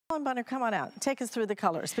Bunner, come on out. Take us through the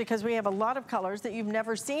colors, because we have a lot of colors that you've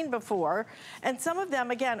never seen before. And some of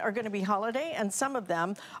them, again, are going to be holiday, and some of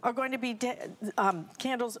them are going to be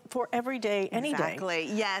candles for every day, any day. Exactly.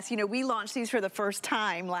 Yes. You know, we launched these for the first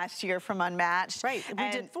time last year from Unmatched. Right. We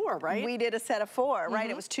did 4, right? We did a set of 4, right?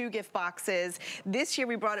 It was 2 gift boxes. This year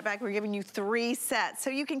we brought it back. We're giving you 3 sets. So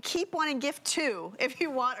you can keep one and gift 2 if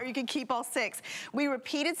you want, or you can keep all 6. We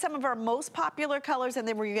repeated some of our most popular colors, and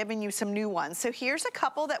then we're giving you some new ones. So here's a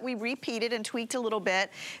couple that we repeated and tweaked a little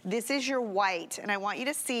bit. This is your white, and I want you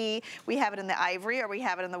to see we have it in the ivory or we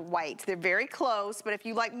have it in the white. They're very close, but if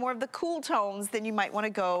you like more of the cool tones, then you might want to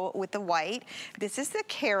go with the white. This is the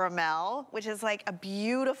caramel, which is like a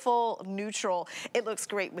beautiful neutral. It looks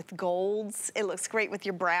great with golds. It looks great with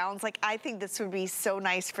your browns. Like, I think this would be so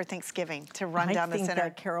nice for Thanksgiving to run down the center. I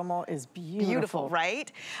think that caramel is beautiful. Beautiful,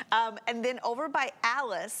 right? And then over by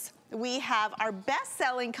Alyce, we have our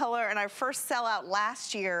best-selling color and our first sellout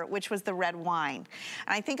last year, which was the red wine.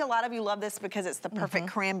 And I think a lot of you love this because it's the perfect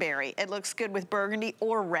cranberry. It looks good with burgundy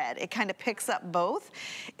or red. It kind of picks up both.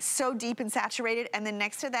 So deep and saturated. And then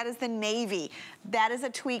next to that is the navy. That is a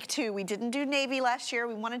tweak too. We didn't do navy last year.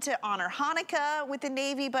 We wanted to honor Hanukkah with the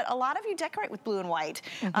navy, but a lot of you decorate with blue and white.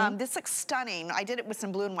 This looks stunning. I did it with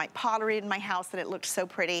some blue and white pottery in my house that it looked so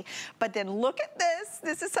pretty. But then look at this.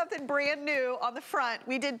 This is something brand new on the front.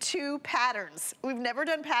 We did 2 patterns. We've never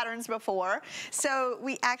done patterns before. So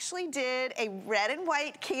we actually did a red and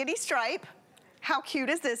white candy stripe. How cute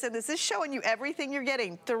is this? And this is showing you everything you're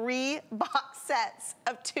getting. 3 box sets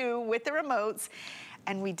of 2 with the remotes.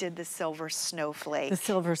 And we did the silver snowflake. The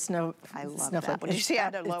silver snow. I love that. Did you see I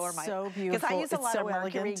had to lower my... so beautiful. Because I use a lot of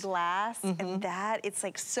mercury elegant glass, and that, it's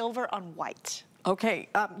like silver on white. Okay,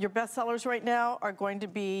 your best sellers right now are going to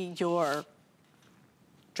be your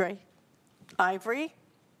ivory,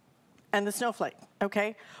 and the snowflake,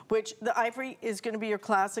 okay? Which the ivory is gonna be your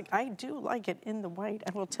classic. I do like it in the white,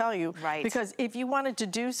 I will tell you. Right. Because if you wanted to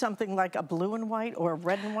do something like a blue and white or a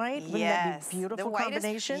red and white, wouldn't that be a beautiful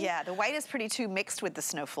combination? Yeah, the white is pretty too mixed with the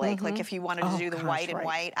snowflake. Like if you wanted to do the white and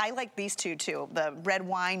white. I like these 2 too. The red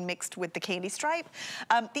wine mixed with the candy stripe.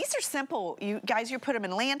 These are simple. You guys, you put them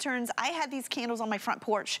in lanterns. I had these candles on my front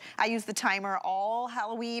porch. I use the timer all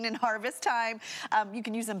Halloween and harvest time. You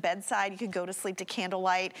can use them bedside. You can go to sleep to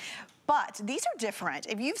candlelight. But these are different.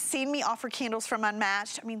 If you've seen me offer candles from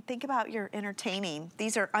Unmatched, I mean, think about your entertaining.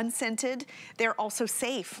 These are unscented. They're also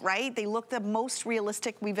safe, right? They look the most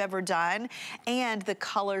realistic we've ever done, and the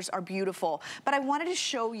colors are beautiful. But I wanted to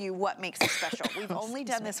show you what makes it special. We've only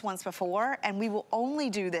done this once before, and we will only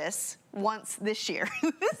do this once this year.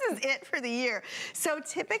 This is it for the year. So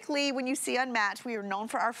typically when you see Unmatched, we are known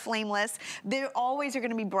for our flameless. They always are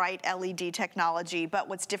gonna be bright LED technology, but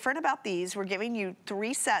what's different about these, we're giving you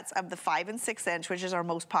 3 sets of the 5 and 6 inch, which is our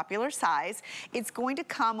most popular size. It's going to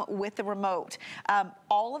come with the remote.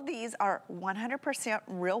 All of these are 100%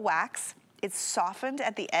 real wax. It's softened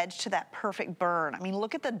at the edge to that perfect burn. I mean,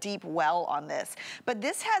 look at the deep well on this. But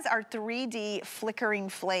this has our 3D flickering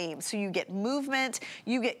flame. So you get movement,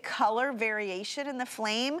 you get color variation in the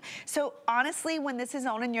flame. So honestly, when this is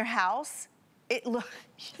on in your house, it looks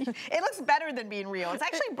better than being real. It's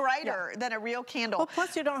actually brighter than a real candle. Well,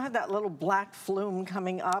 plus you don't have that little black flume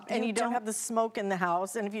coming up, and you don't have the smoke in the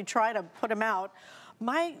house. And if you try to put them out,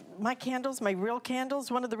 my candles, my real candles,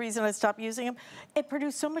 one of the reasons I stopped using them, it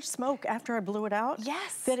produced so much smoke after I blew it out.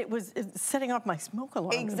 Yes. That it was setting off my smoke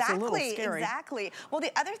alarm. Exactly, it was a little scary. Exactly. Well,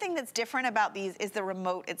 the other thing that's different about these is the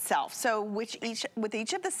remote itself. So with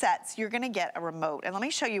each of the sets, you're gonna get a remote. And let me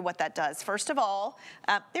show you what that does. First of all,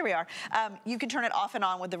 there we are. You can turn it off and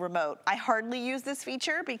on with the remote. I hardly use this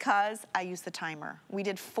feature because I use the timer. We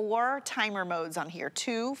did 4 timer modes on here,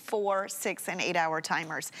 2, 4, 6, and 8 hour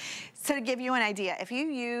timers. So to give you an idea, if you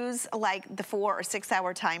use like the 4 or 6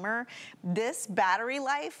 hour timer, this battery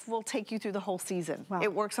life will take you through the whole season. Wow.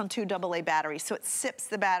 It works on 2 AA batteries, so it sips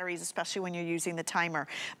the batteries, especially when you're using the timer.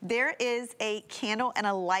 There is a candle and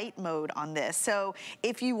a light mode on this. So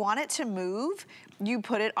if you want it to move, you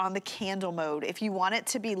put it on the candle mode. If you want it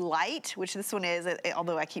to be light, which this one is,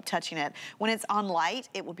 although I keep touching it, when it's on light,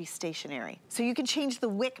 it will be stationary. So you can change the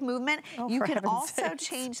wick movement. You can also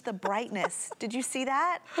change the brightness. Did you see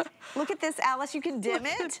that? Look at this, Alyce. You can dim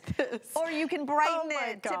it, or you can brighten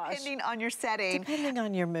it, depending on your setting. Depending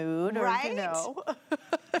on your mood, or, right? you know.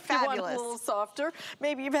 If you want it a little softer,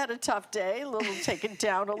 maybe you've had a tough day, a little take it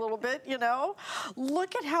down a little bit, you know.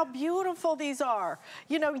 Look at how beautiful these are.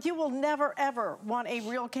 You know, you will never ever want a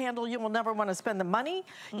real candle. You will never want to spend the money.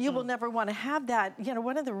 You will never want to have that. You know,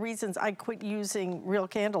 one of the reasons I quit using real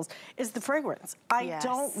candles is the fragrance. I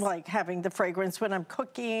don't like having the fragrance when I'm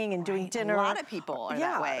cooking and doing dinner. A lot of people are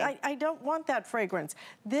that way. I don't want that fragrance.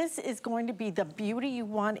 This is going to be the beauty you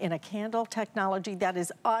want in a candle technology that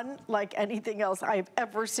is unlike anything else I've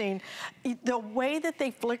ever seen. The way that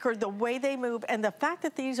they flicker, the way they move, and the fact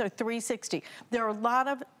that these are 360. There are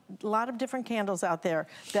a lot of different candles out there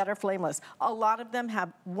that are flameless. A lot of them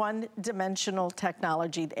have one-dimensional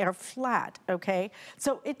technology. They're flat, okay?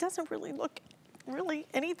 So it doesn't really look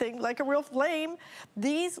anything like a real flame.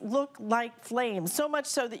 These look like flames, so much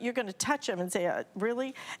so that you're going to touch them and say,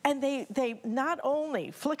 really? And they not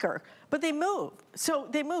only flicker, but they move. So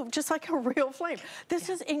they move just like a real flame. This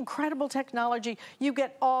is incredible technology. You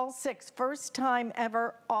get all 6, first time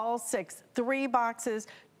ever, all 6, 3 boxes,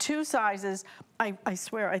 2 sizes. I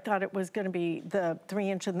swear I thought it was going to be the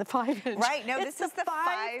 3-inch and the 5-inch. Right, no, this is the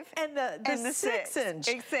 5 and the 6-inch.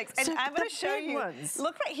 Big 6. And I'm going to show you.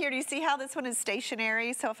 Look right here. Do you see how this one is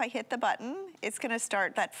stationary? So if I hit the button, it's going to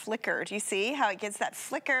start that flicker. Do you see how it gets that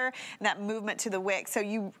flicker and that movement to the wick? So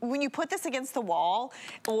when you put this against the wall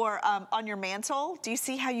or on your mantle, do you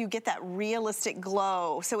see how you get that realistic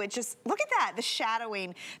glow? So it just, look at that, the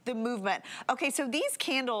shadowing, the movement. Okay, so these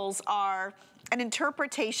candles are an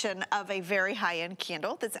interpretation of a very high-end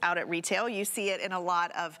candle that's out at retail. You see it in a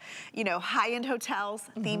lot of, you know, high-end hotels,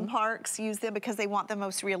 theme parks use them because they want the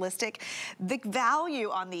most realistic. The value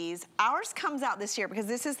on these, ours comes out this year because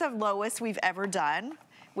this is the lowest we've ever done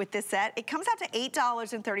with this set. It comes out to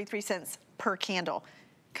 $8.33 per candle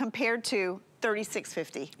compared to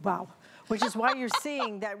 $36.50. Wow. Which is why you're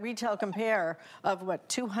seeing that retail compare of what,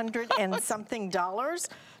 200 and something dollars?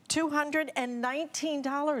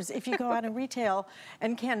 $219 if you go out and retail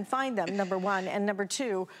and can find them, number one. And number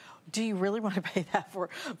two, do you really want to pay that for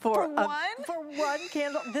one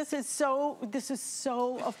candle? This is so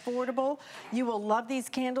affordable. You will love these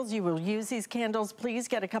candles. You will use these candles. Please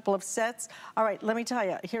get a couple of sets. All right, let me tell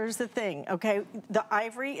you, here's the thing, okay? The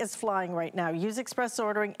ivory is flying right now. Use express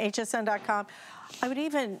ordering, hsn.com. I would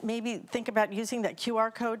even maybe think about using that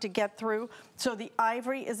QR code to get through. So the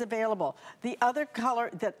ivory is available. The other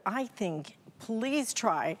color that I think, please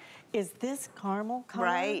try, is this caramel color.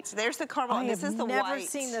 Right, there's the caramel, and this is the white. I've never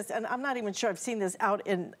seen this, and I'm not even sure I've seen this out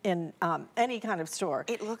in any kind of store.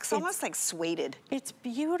 It looks almost like suede. It's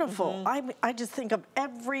beautiful. I just think of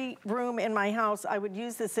every room in my house I would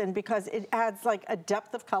use this in because it adds like a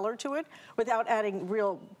depth of color to it without adding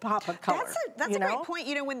real pop of color. That's a great point.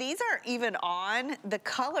 You know, when these are even on, the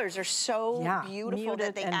colors are so beautiful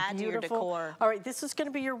that they add to your decor. All right, this is going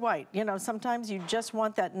to be your white. You know, sometimes you just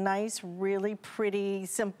want that nice, really pretty,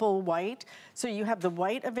 simple white. So you have the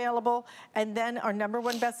white available, and then our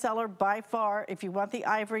 #1 bestseller by far, if you want the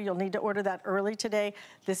ivory, you'll need to order that early today.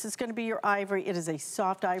 This is going to be your ivory. It is a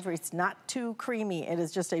soft ivory. It's not too creamy. It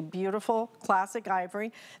is just a beautiful classic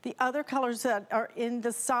ivory. The other colors that are in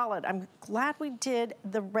the solid, I'm glad we did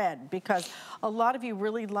the red because a lot of you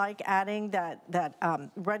really like adding that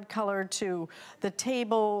red color to the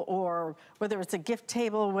table, or whether it's a gift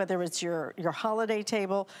table, whether it's your holiday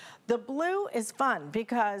table. The blue is fun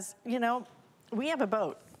because, you know, we have a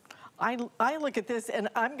boat. I look at this and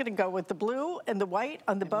I'm gonna go with the blue and the white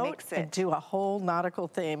on the boat and do a whole nautical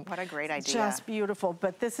theme. What a great idea. Just beautiful.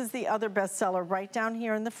 But this is the other bestseller right down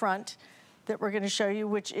here in the front that we're gonna show you,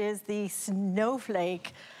 which is the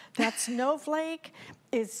snowflake. That snowflake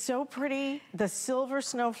is so pretty. The silver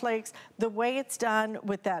snowflakes, the way it's done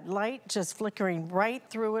with that light just flickering right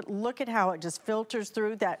through it. Look at how it just filters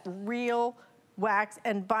through that real wax.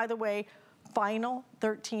 And by the way, final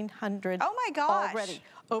 1,300 oh my gosh. Already.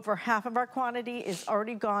 Over half of our quantity is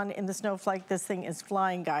already gone in the snowflake. This thing is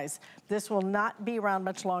flying, guys. This will not be around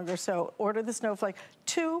much longer, so order the snowflake.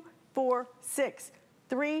 2, 4, 6,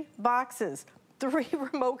 3 boxes. 3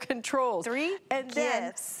 remote controls. 3 and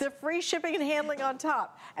gifts. Then the free shipping and handling on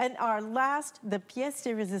top. And our last, the pièce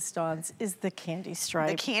de résistance, is the candy stripe.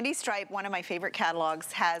 The candy stripe, one of my favorite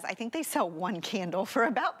catalogs, has, I think they sell 1 candle for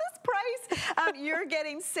about this price. You're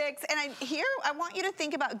getting 6. And I want you to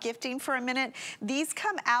think about gifting for a minute. These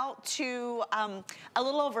come out to a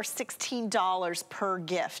little over $16 per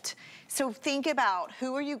gift. So think about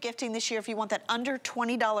who are you gifting this year if you want that under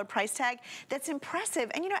 $20 price tag. That's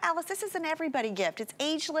impressive. And you know, Alyce, this is an everybody gift. It's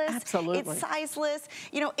ageless. Absolutely. It's sizeless.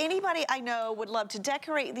 You know, anybody I know would love to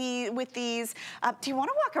decorate with these. Do you want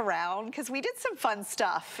to walk around? Because we did some fun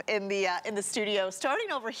stuff in the studio,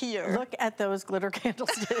 starting over here. Look at those glitter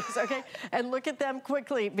candlesticks, okay? And look at them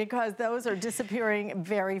quickly, because those are disappearing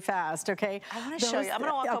very fast, okay? I want to show you. I'm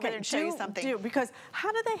going to walk over there and show you something. Because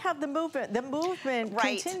how do they have the movement? The movement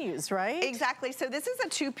continues, right? Exactly. So this is a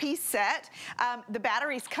two-piece set. The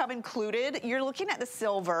batteries come included. You're looking at the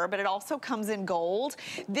silver, but it also comes in gold.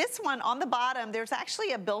 This one on the bottom, there's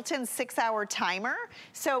actually a built-in 6-hour timer.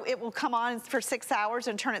 So it will come on for 6 hours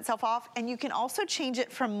and turn itself off. And you can also change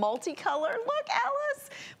it from multicolor. Look, Alyce,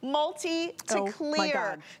 multi to clear. My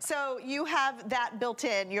God. So you have that built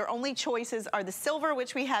in. Your only choices are the silver,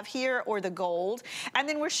 which we have here, or the gold. And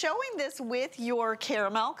then we're showing this with your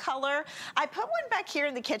caramel color. I put one back here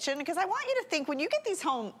in the kitchen because I want you to think, when you get these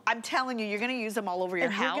home, I'm telling you, you're going to use them all over your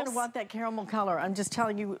house. You're going to want that caramel color. I'm just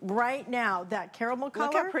telling you right now, that caramel color.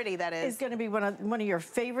 Look how pretty that is. Is going to be one of your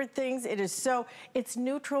favorite things. It is so, it's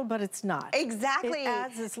neutral, but it's not. Exactly. It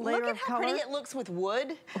adds this layer of color. Look at how pretty it looks with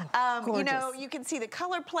wood. Gorgeous. You know, you can see the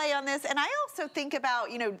color play on this. And I also think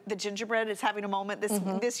about, you know, the gingerbread is having a moment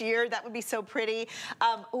this year. That would be so pretty.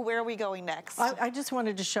 Where are we going next? I just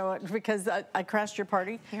wanted to show it because I crashed your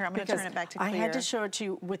party. Here, I'm going to turn it back to clear. I had to show it to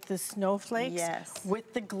you with the snowflakes. Yes.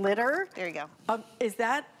 With the glitter. There you go. Is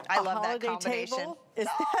that a love holiday that combination. table? Is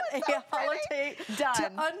that so a holiday,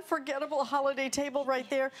 unforgettable holiday table right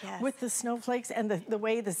there? Yes. With the snowflakes and the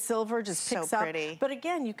way the silver just picks up. But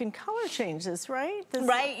again, you can color change this, right?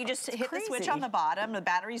 Right, you just hit the switch on the bottom. The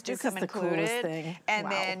batteries do come included. Thing. And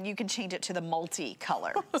then you can change it to the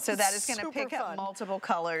multi-color. So that is going to pick up multiple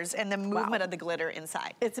colors and the movement of the glitter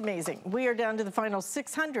inside. It's amazing. We are down to the final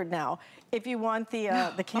 600 now. If you want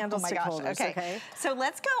the candlestick holders, okay? So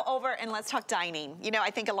let's go over and let's talk dining. You know, I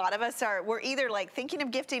think a lot of us we're either like thinking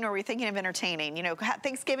of gifting or we're thinking of entertaining. You know,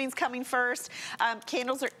 Thanksgiving's coming first.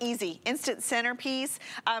 Candles are easy, instant centerpiece.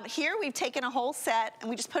 Here we've taken a whole set and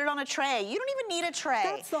we just put it on a tray. You don't even need a tray.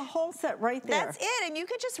 That's the whole set right there. That's it, and you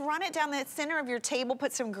could just run it down the center of your table,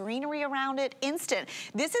 put some greenery around it, instant.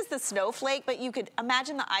 This is the snowflake, but you could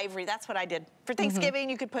imagine the ivory. That's what I did. For Thanksgiving,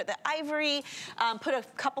 you could put the ivory, put a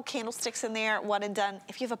couple candlesticks in there, one and done.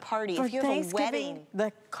 If you have a party, if you have a wedding.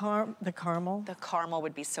 The caramel. The caramel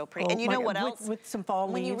would be so pretty. And you know what else? With some fall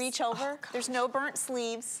leaves. When you reach over, there's no burnt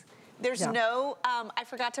sleeves. There's no, I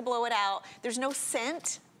forgot to blow it out. There's no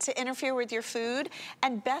scent to interfere with your food.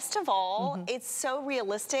 And best of all, it's so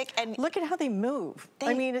realistic. And look at how they move.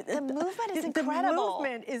 I mean, the movement is incredible. The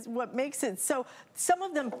movement is what makes it so. Some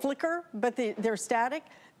of them flicker, but they're static.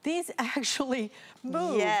 These actually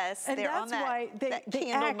move. Yes, and that's why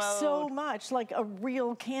they act so much like a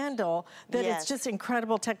real candle that it's just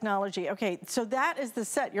incredible technology. Okay, so that is the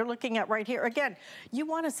set you're looking at right here. Again, you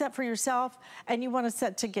want a set for yourself and you want a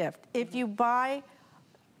set to gift. If you buy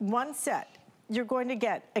one set, you're going to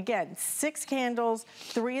get, again, 6 candles,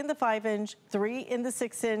 3 in the 5-inch, 3 in the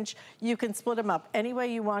 6-inch. You can split them up any way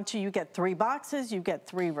you want to. You get 3 boxes, you get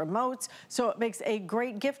 3 remotes. So it makes a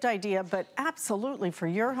great gift idea, but absolutely for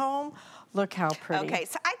your home, look how pretty. Okay,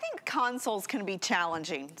 so I think consoles can be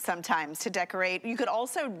challenging sometimes to decorate. You could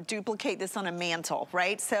also duplicate this on a mantle,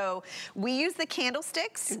 right? So we use the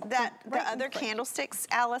candlesticks, the other candlesticks,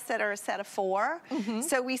 Alyce, that are a set of 4.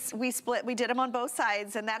 So we did them on both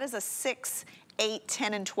sides, and that is a 6, 8,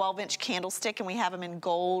 10, and 12-inch candlestick, and we have them in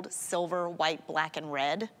gold, silver, white, black, and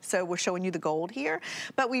red. So we're showing you the gold here.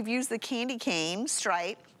 But we've used the candy cane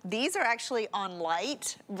stripe. These are actually on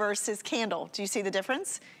light versus candle. Do you see the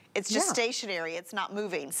difference? It's just stationary, it's not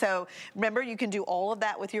moving. So remember, you can do all of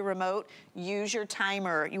that with your remote. Use your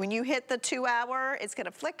timer. When you hit the 2-hour, it's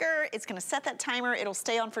gonna flicker, it's gonna set that timer, it'll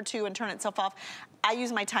stay on for 2 and turn itself off. I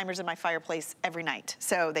use my timers in my fireplace every night.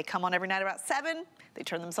 So they come on every night about 7, they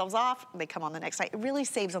turn themselves off, they come on the next night. It really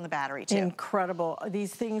saves on the battery too. Incredible.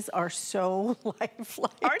 These things are so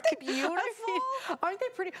lifelike. Aren't they beautiful? Aren't they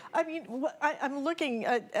pretty? I mean, I'm looking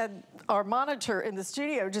at our monitor in the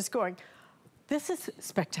studio just going, this is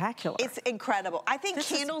spectacular. It's incredible. I think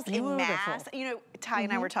candles in mass, you know, Ty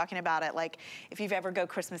and I were talking about it, like if you've ever go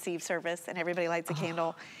Christmas Eve service and everybody lights a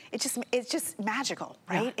candle, it's just magical,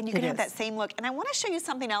 right? Yeah, and you can have that same look. And I want to show you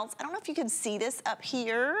something else. I don't know if you can see this up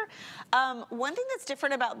here. One thing that's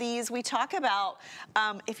different about these, we talk about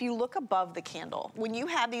if you look above the candle, when you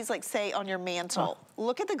have these, like say on your mantle,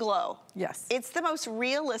 look at the glow. Yes. It's the most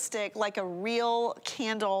realistic, like a real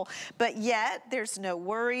candle, but yet there's no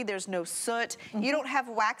worry, there's no soot. You don't have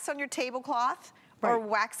wax on your tablecloth or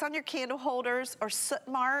wax on your candle holders or soot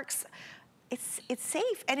marks. It's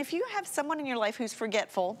safe. And if you have someone in your life who's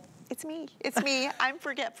forgetful, it's me, I'm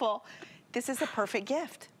forgetful. this is a perfect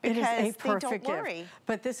gift. It is a Because perfect they don't worry. gift.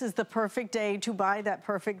 But this is the perfect day to buy that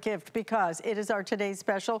perfect gift because it is our today's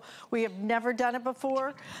special. We have never done it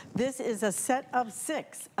before. This is a set of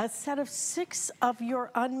 6. A set of 6 of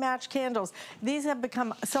your unmatched candles. These have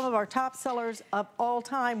become some of our top sellers of all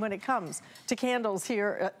time when it comes to candles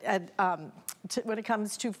here at when it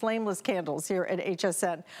comes to flameless candles here at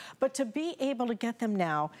HSN. But to be able to get them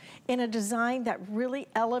now in a design that really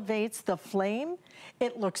elevates the flame,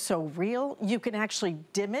 it looks so real. You can actually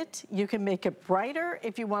dim it. You can make it brighter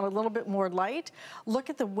if you want a little bit more light.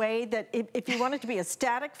 Look at the way that if you want it to be a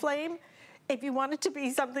static flame, if you want it to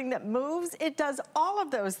be something that moves, it does all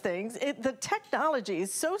of those things. The technology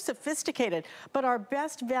is so sophisticated, but our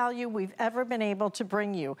best value we've ever been able to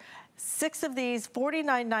bring you. 6 of these,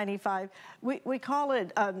 $49.95. We call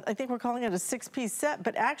it, I think we're calling it a 6-piece set,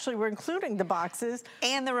 but actually we're including the boxes.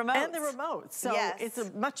 And the remotes. And the remotes. So yes. it's a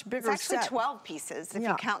much bigger set. It's actually set. 12 pieces if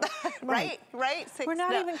you count that. Right? 6, we're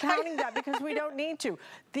not even counting that because we don't need to.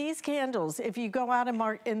 These candles, if you go out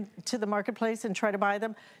into the marketplace and try to buy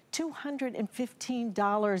them,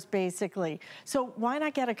 $215 basically. So why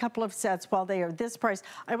not get a couple of sets while they are this price?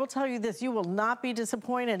 I will tell you this, you will not be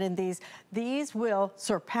disappointed in these. These will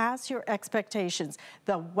surpass your expectations.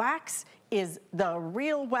 The wax is the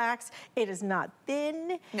real wax. It is not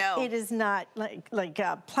thin. No. It is not like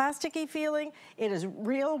plasticky feeling. It is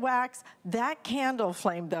real wax. That candle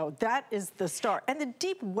flame though, that is the star. And the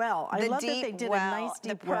deep well. I love that they did a nice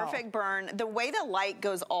deep well. The perfect burn. The way the light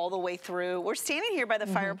goes all the way through. We're standing here by the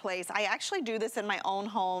fireplace. I actually do this in my own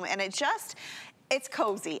home and it's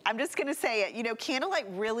cozy. I'm just gonna say it. You know, candlelight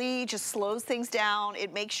really just slows things down.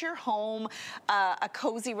 It makes your home a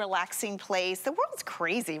cozy, relaxing place. The world's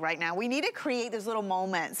crazy right now. We need to create those little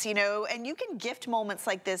moments, you know, and you can gift moments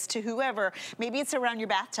like this to whoever. Maybe it's around your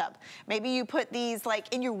bathtub. Maybe you put these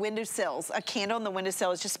like in your windowsills. A candle in the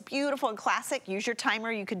windowsill is just beautiful and classic. Use your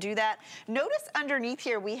timer, you could do that. Notice underneath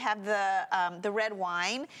here we have the red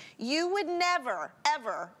wine. You would never,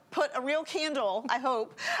 ever put a real candle, I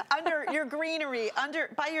hope, under your greenery,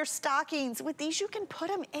 by your stockings. With these, you can put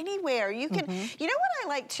them anywhere. You can, you know what I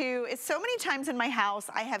like too, is so many times in my house,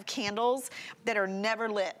 I have candles that are never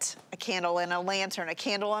lit. A candle in a lantern, a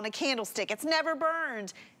candle on a candlestick. It's never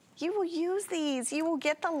burned. You will use these. You will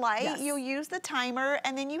get the light, you'll use the timer,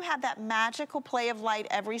 and then you have that magical play of light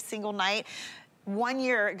every single night. 1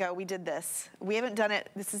 year ago, we did this. We haven't done it.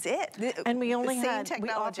 This is it. And we only had, we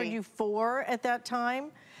offered you 4 at that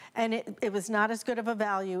time. And it was not as good of a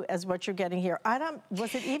value as what you're getting here.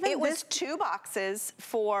 Was it even? It was 2 boxes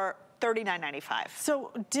for $39.95.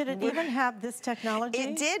 So did it even have this technology?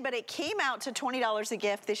 It did, but it came out to $20 a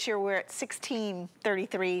gift. This year we're at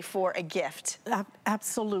 $16.33 for a gift.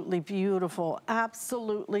 Absolutely beautiful.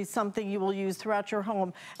 Absolutely something you will use throughout your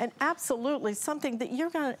home. And absolutely something that you're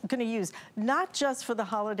gonna use, not just for the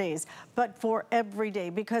holidays, but for every day,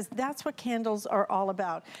 because that's what candles are all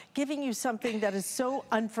about. Giving you something that is so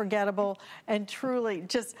unforgettable and truly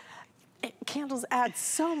just, candles add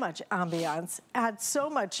so much ambiance, add so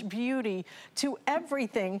much beauty to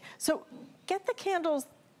everything. So get the candles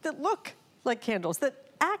that look like candles, that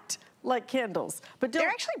act like candles, but don't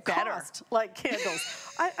cost like candles.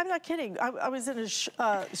 I'm not kidding. I was in a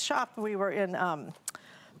shop. We were in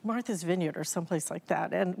Martha's Vineyard or someplace like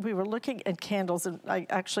that, and we were looking at candles, and I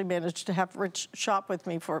actually managed to have Rich shop with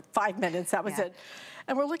me for 5 minutes. That was it.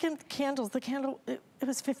 And we're looking at the candles. The candle, it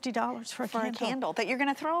was $50 for a candle. For a candle that you're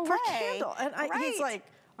going to throw away. For a candle. And he's like,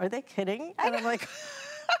 are they kidding? And I'm like,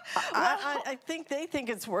 I think they think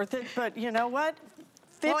it's worth it, but you know what?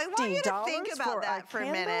 Well, I want you to think about that for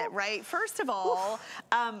a minute, right? First of all,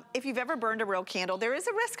 if you've ever burned a real candle, there is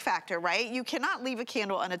a risk factor, right? You cannot leave a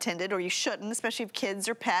candle unattended, or you shouldn't, especially if kids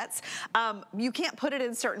or pets. You can't put it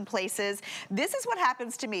in certain places. This is what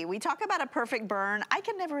happens to me. We talk about a perfect burn. I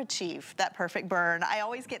can never achieve that perfect burn. I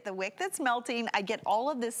always get the wick that's melting. I get all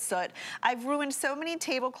of this soot. I've ruined so many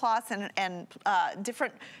tablecloths and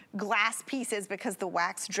different glass pieces because the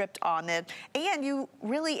wax dripped on it. And you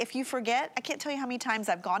really, if you forget, I can't tell you how many times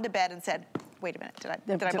I've gone to bed and said, wait a minute, did I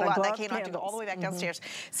blow out that candle? I have to go all the way back downstairs.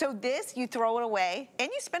 So this, you throw it away, and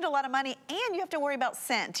you spend a lot of money, and you have to worry about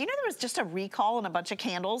scent. You know there was just a recall on a bunch of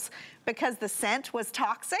candles because the scent was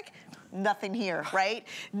toxic? Nothing here, right?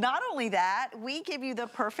 Not only that, we give you the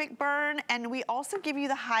perfect burn, and we also give you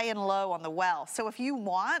the high and low on the well. So if you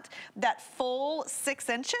want that full 6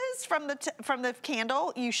 inches from the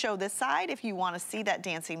candle, you show this side if you want to see that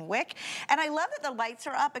dancing wick. And I love that the lights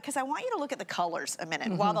are up because I want you to look at the colors a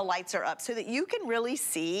minute while the lights are up so that you can really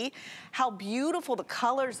see how beautiful the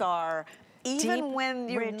colors are Even when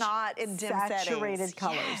you're rich, not in dim saturated settings.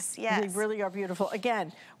 colors. Yes, yes. They really are beautiful.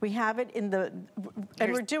 Again, we have it in the,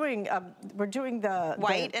 and we're doing the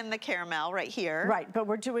white and the caramel right here. Right, but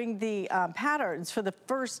we're doing the patterns for the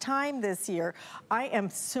first time this year. I am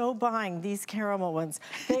so buying these caramel ones.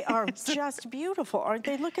 They are just beautiful, aren't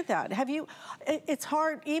they? Look at that. Have you, it's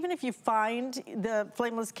hard, even if you find the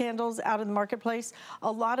flameless candles out in the marketplace,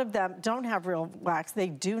 a lot of them don't have real wax. They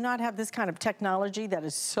do not have this kind of technology that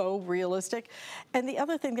is so realistic. And the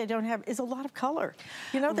other thing they don't have is a lot of color.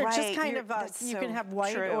 You know, they're just kind of, you can have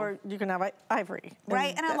white or you can have ivory.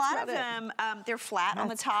 Right, and a lot of them, they're flat on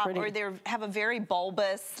the top pretty. or they have a very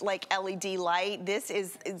bulbous like LED light. This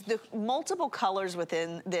is the multiple colors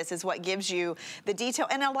within this is what gives you the detail.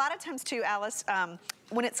 And a lot of times too, Alyce,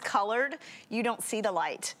 when it's colored, you don't see the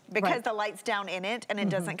light because the light's down in it and it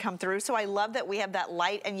doesn't come through. So I love that we have that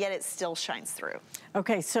light and yet it still shines through.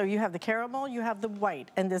 Okay, so you have the caramel, you have the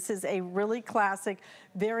white, and this is a really classic,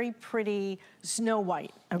 very pretty snow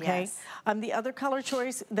white, okay? Yes. The other color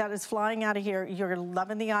choice that is flying out of here, you're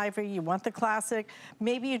loving the ivory, you want the classic,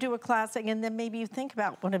 maybe you do a classic and then maybe you think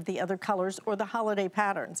about one of the other colors or the holiday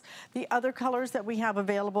patterns. The other colors that we have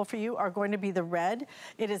available for you are going to be the red.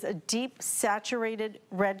 It is a deep saturated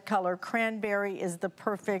red color. Cranberry is the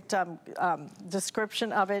perfect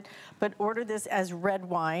description of it, but order this as red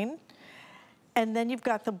wine. And then you've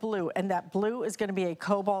got the blue, and that blue is gonna be a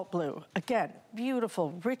cobalt blue. Again,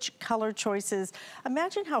 beautiful, rich color choices.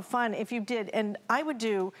 Imagine how fun if you did, and I would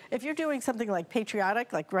do, if you're doing something like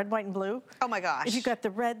patriotic, like red, white, and blue. Oh my gosh. If you got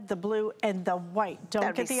the red, the blue, and the white.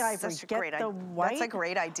 Don't get the ivory, get the white. That's a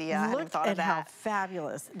great idea. I hadn't thought of that. Look at how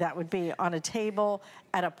fabulous that would be on a table,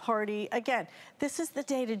 at a party. Again, this is the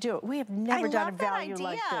day to do it. We have never done a value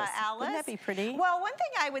like this. Alyce. Wouldn't that be pretty? Well, one thing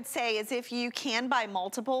I would say is if you can buy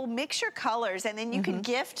multiple, mix your colors, and then you could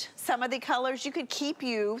gift some of the colors. You could keep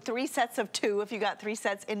 3 sets of 2 if you got 3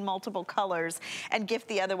 sets in multiple colors and gift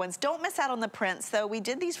the other ones. Don't miss out on the prints, though. We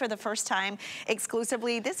did these for the first time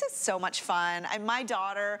exclusively. This is so much fun. And my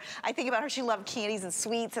daughter, I think about her, she loved candies and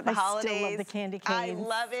sweets at the holidays. I still love the candy canes. I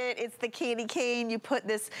love it. It's the candy cane. You put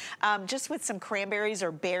this just with some cranberries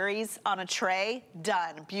or berries on a tray.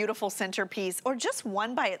 Done. Beautiful centerpiece. Or just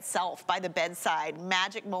one by itself by the bedside.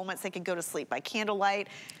 Magic moments. They could go to sleep by candlelight.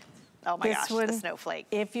 Oh my gosh, the snowflake.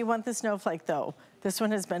 If you want the snowflake though, this one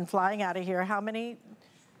has been flying out of here. How many?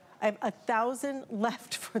 I have 1,000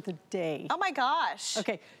 left for the day. Oh my gosh.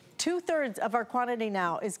 Okay. 2/3 of our quantity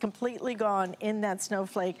now is completely gone in that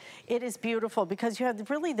snowflake. It is beautiful because you have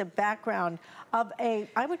really the background of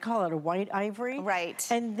I would call it a white ivory. Right.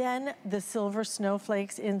 And then the silver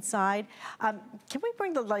snowflakes inside. Can we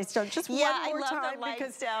bring the lights down just one more time? Yeah, I love the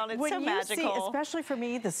lights down. It's so when magical. you see, especially for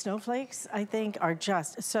me, the snowflakes, I think, are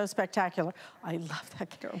just so spectacular. I love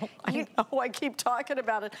that caramel. I know, I keep talking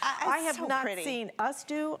about it. I have so not pretty. seen us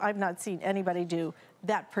do, I've not seen anybody do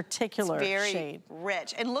that particular it's very shade.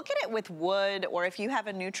 Rich. And look at it with wood, or if you have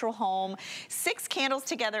a neutral home. 6 candles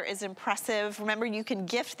together is impressive. Remember, you can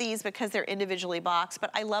gift these because they're individually boxed, but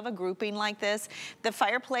I love a grouping like this. The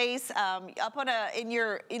fireplace, up on in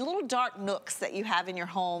little dark nooks that you have in your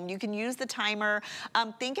home, you can use the timer.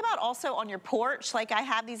 Think about also on your porch, like I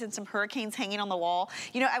have these in some hurricanes hanging on the wall.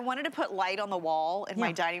 You know, I wanted to put light on the wall in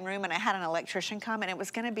my dining room, and I had an electrician come, and it was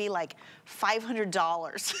gonna be like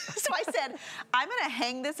 $500. So I said, I'm gonna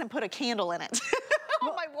hang this and put a candle in it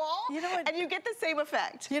on my wall, you know what, and you get the same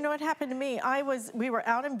effect. You know what happened to me? We were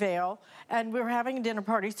out in Vail, and we were having a dinner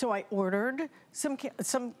party, so I ordered some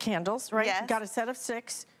candles, right? Yes. Got a set of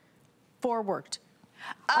 6, 4 worked.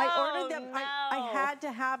 Oh, I ordered them, no. I had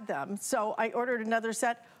to have them, so I ordered another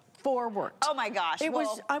set. 4 worked. Oh my gosh. I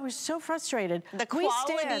was so frustrated. The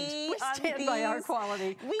quality we stand by our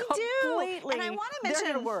quality. We completely. And I want to mention,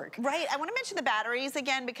 they're gonna work. Right, I want to mention the batteries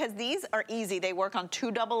again because these are easy. They work on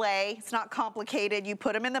 2 AA. It's not complicated. You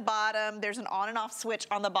put them in the bottom. There's an on and off switch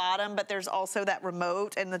on the bottom, but there's also that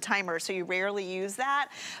remote and the timer, so you rarely use that.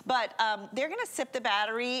 But they're gonna sip the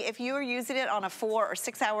battery. If you are using it on a 4 or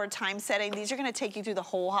 6 hour time setting, these are gonna take you through the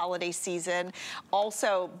whole holiday season.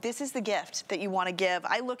 Also, this is the gift that you want to give.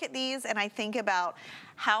 I look at these and I think about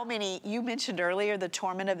how many, you mentioned earlier, the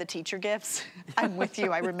torment of the teacher gifts. I'm with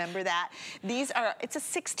you, I remember that. These are, it's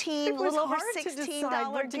a little over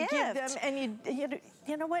 $16 gift. To give them, and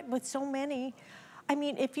you know what, with so many, I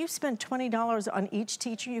mean, if you spend $20 on each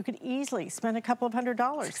teacher, you could easily spend a couple of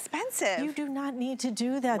 $100. It's expensive. You do not need to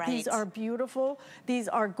do that. Right. These are beautiful. These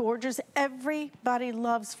are gorgeous. Everybody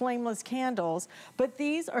loves flameless candles, but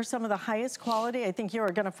these are some of the highest quality I think you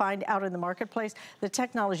are going to find out in the marketplace. The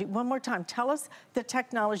technology, one more time, tell us the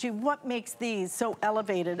technology. What makes these so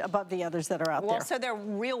elevated above the others that are out there? Well, so they're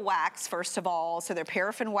real wax, first of all. So they're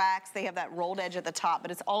paraffin wax. They have that rolled edge at the top,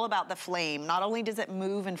 but it's all about the flame. Not only does it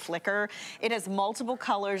move and flicker, it has multiple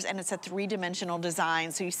colors and it's a three-dimensional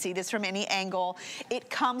design. So you see this from any angle. It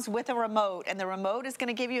comes with a remote, and the remote is going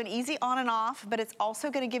to give you an easy on and off, but it's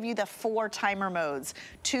also going to give you the 4 timer modes: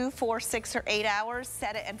 2, 4, 6, or 8 hours.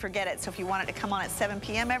 Set it and forget it. So if you want it to come on at 7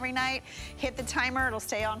 p.m. every night, hit the timer. It'll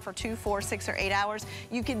stay on for 2, 4, 6, or 8 hours.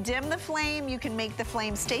 You can dim the flame. You can make the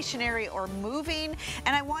flame stationary or moving.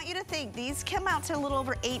 And I want you to think, these come out to a little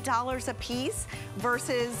over $8 a piece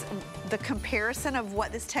versus the comparison of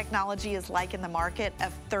what this technology is like in the market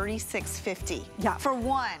of $36.50. Yeah. For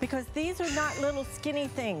one. Because these are not little skinny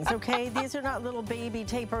things, okay? These are not little baby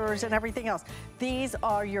tapers and everything else. These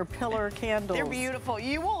are your pillar candles. They're beautiful.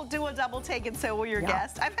 You will do a double take, and so will your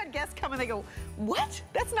guests. I've had guests come and they go, what?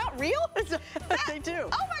 That's not real? They do.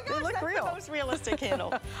 Oh my gosh, that's real. the most realistic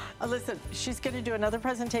candle. Listen, she's going to do another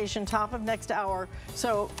presentation top of next hour.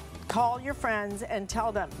 So call your friends and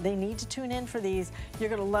tell them they need to tune in for these. You're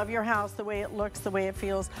going to love your house, the way it looks, the way it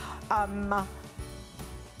feels.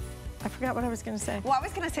 I forgot what I was going to say. Well, I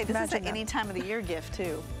was going to say, this is an that. any time of the year gift,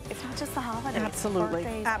 too. It's not just the holidays. Absolutely.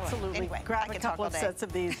 Birthdays, Absolutely. Anyway, grab a couple of sets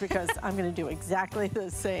of these because I'm going to do exactly the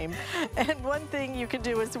same. And one thing you can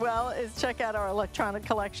do as well is check out our electronic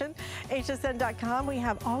collection. HSN.com. We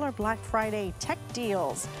have all our Black Friday tech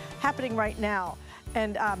deals happening right now.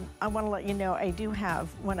 And I want to let you know I do have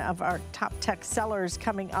one of our top tech sellers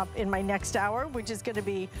coming up in my next hour, which is going to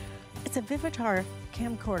be, it's a Vivitar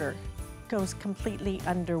camcorder. Goes completely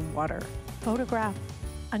underwater. Photograph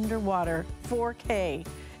underwater, 4K.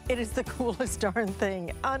 It is the coolest darn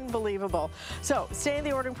thing. Unbelievable. So stay in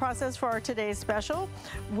the ordering process for our today's special.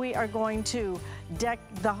 We are going to deck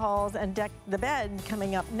the halls and deck the bed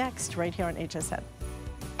coming up next right here on HSN.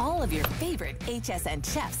 All of your favorite HSN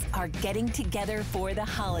chefs are getting together for the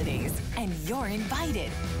holidays, and you're invited.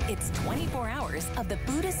 It's 24 hours of the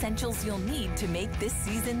food essentials you'll need to make this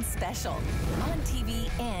season special. On TV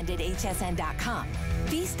and at hsn.com.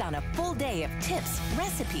 Feast on a full day of tips,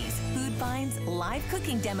 recipes, food finds, live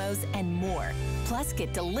cooking demos, and more. Plus,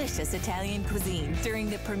 get delicious Italian cuisine during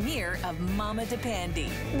the premiere of Mama de Pandi.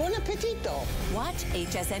 Buon appetito! Watch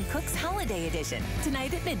HSN Cooks Holiday Edition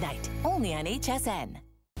tonight at midnight, only on HSN.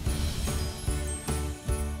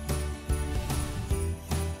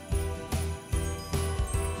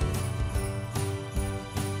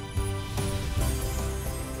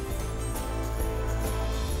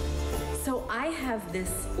 So I have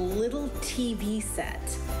this little TV set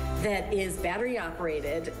that is battery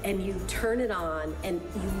operated, and you turn it on and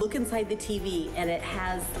you look inside the TV and it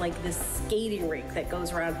has like this skating rink that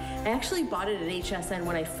goes around. I actually bought it at HSN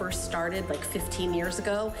when I first started like 15 years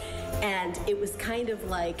ago, and it was kind of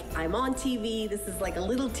like, I'm on TV, this is like a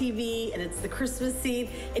little TV and it's the Christmas scene.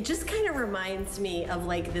 It just kind of reminds me of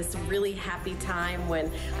like this really happy time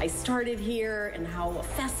when I started here and how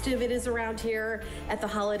festive it is around here at the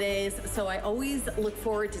holidays. So I always look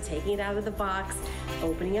forward to taking it out of the box,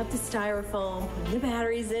 opening up the styrofoam, putting the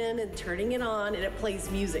batteries in and turning it on, and it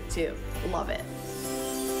plays music too. Love it.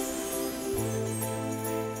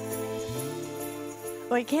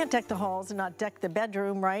 Well, you can't deck the halls and not deck the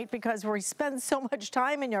bedroom, right? Because we spend so much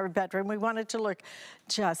time in your bedroom. We want it to look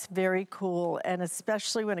just very cool, and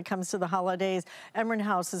especially when it comes to the holidays, Emron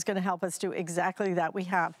House is going to help us do exactly that. We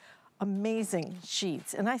have amazing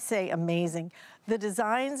sheets, and I say amazing. The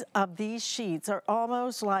designs of these sheets are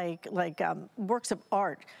almost like works of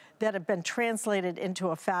art that have been translated into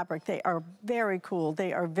a fabric. They are very cool.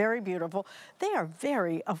 They are very beautiful. They are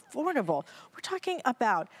very affordable. We're talking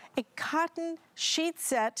about a cotton sheet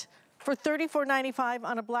set for $34.95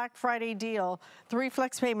 on a Black Friday deal. 3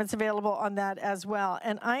 flex payments available on that as well.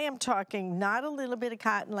 And I am talking not a little bit of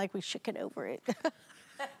cotton like we shook it over it.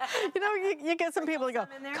 You know, you get some people that go,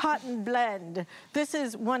 cotton blend. This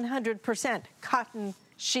is 100% cotton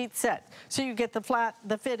sheet set. So you get the flat,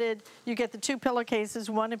 the fitted, you get the 2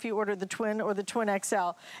 pillowcases, one if you order the twin or the twin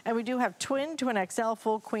XL. And we do have twin XL,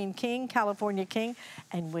 full queen king, California king.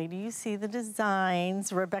 And wait till you see the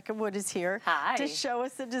designs. Rebecca Wood is here to show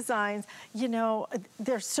us the designs. You know,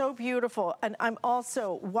 they're so beautiful. And I'm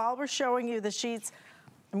also, while we're showing you the sheets,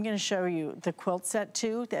 I'm going to show you the quilt set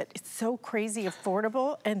too, that it's so crazy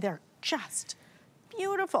affordable, and they're just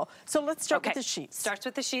Beautiful. So let's start with the sheets. Starts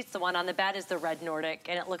with the sheets. The one on the bed is the red Nordic,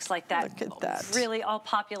 and it looks like that. Look at that. Really all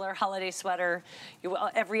popular holiday sweater.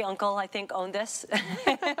 Every uncle, I think, owned this.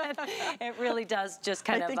 It really does just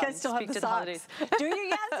kind of I think I still speak have the to the holidays. Do you?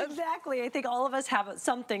 Yes, exactly. I think all of us have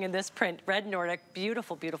something in this print. Red Nordic,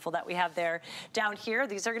 beautiful, beautiful that we have there. Down here,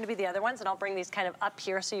 these are going to be the other ones, and I'll bring these kind of up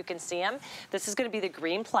here so you can see them. This is going to be the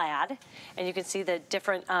green plaid, and you can see the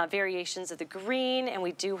different variations of the green, and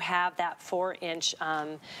we do have that 4-inch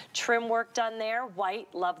trim work done there. White,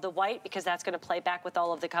 love the white because that's going to play back with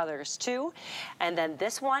all of the colors too. And then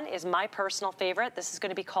this one is my personal favorite. This is going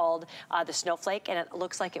to be called the Snowflake, and it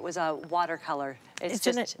looks like it was a watercolor. It's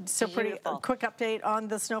just so pretty. A quick update on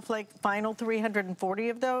the Snowflake, final 340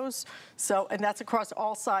 of those. So, and that's across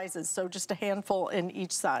all sizes, so just a handful in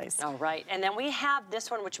each size. All right, and then we have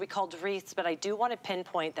this one, which we called wreaths, but I do want to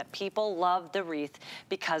pinpoint that people love the wreath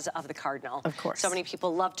because of the cardinal. Of course. So many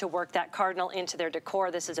people love to work that cardinal into their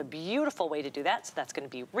decor. This is a beautiful way to do that, so that's going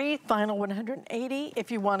to be wreath. Final 180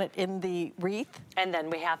 if you want it in the wreath. And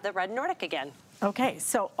then we have the red Nordic again. Okay,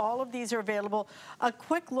 so all of these are available. A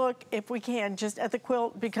quick look, if we can, just at the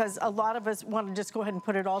quilt, because a lot of us want to just go ahead and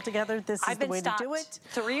put it all together. This is the way to do it.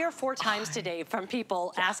 3 or 4 times today from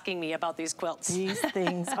people asking me about these quilts. These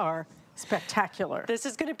things are spectacular. This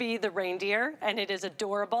is going to be the reindeer, and it is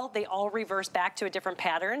adorable. They all reverse back to a different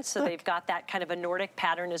pattern, so they've got that kind of a Nordic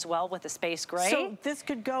pattern as well with the space gray. So this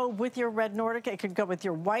could go with your red Nordic. It could go with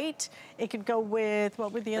your white. It could go with,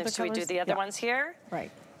 what were the other colors? Should we do the other ones here? Right.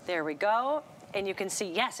 There we go. And you can see,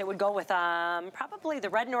 yes, it would go with probably the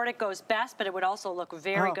red Nordic goes best, but it would also look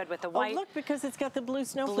very good with the white. Oh, look, because it's got the blue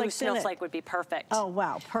snowflakes in it. Blue snowflake would be perfect. Oh,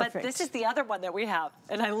 wow, perfect. But this is the other one that we have,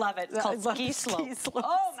 and I love it. It's called Ski Slope.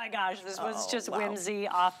 Oh, my gosh, this was just whimsy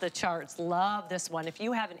off the charts. Love this one. If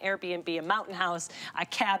you have an Airbnb, a mountain house, a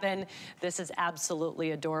cabin, this is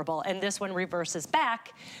absolutely adorable. And this one reverses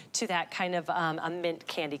back to that kind of a mint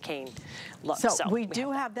candy cane look. So we do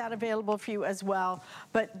have that available for you as well.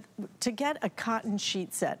 But to get a cotton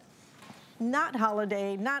sheet set, not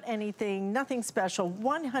holiday, not anything, nothing special,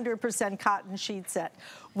 100% cotton sheet set.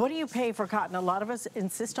 What do you pay for cotton? A lot of us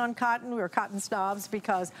insist on cotton. We're cotton snobs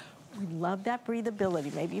because we love that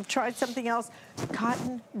breathability. Maybe you've tried something else.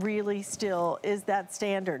 Cotton really still is that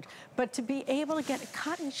standard. But to be able to get a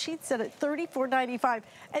cotton sheet set at $34.95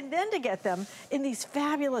 and then to get them in these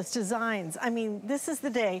fabulous designs. I mean, this is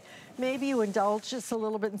the day. Maybe you indulge just a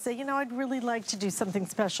little bit and say, you know, I'd really like to do something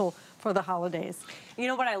special for the holidays. You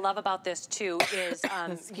know what I love about this too is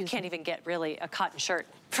you can't even get really a cotton shirt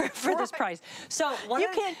for this price. So you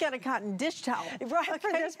can't get a cotton dish towel. Right,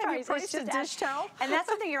 for this price. It's just a dish towel. And that's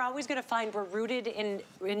something you're always going to find. We're rooted in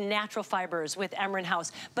natural fibers with Emrin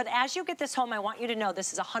House. But as you get this home, I want you to know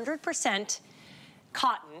this is 100%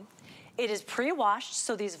 cotton. It is pre-washed,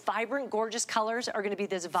 so these vibrant, gorgeous colors are going to be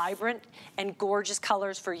this vibrant and gorgeous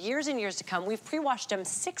colors for years and years to come. We've pre-washed them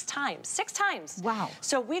 6 times. 6 times. Wow.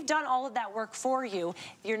 So we've done all of that work for you.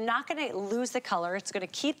 You're not going to lose the color. It's going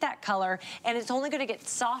to keep that color, and it's only going to get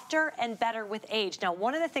softer and better with age. Now,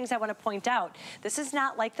 one of the things I want to point out, this is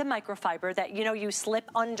not like the microfiber that, you know, you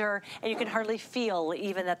slip under and you can hardly feel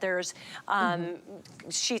even that there's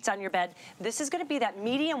sheets on your bed. This is going to be that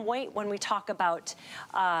medium weight when we talk about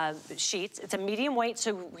sheets. It's a medium weight,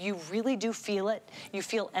 so you really do feel it. You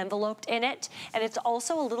feel enveloped in it, and it's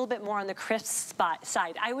also a little bit more on the crisp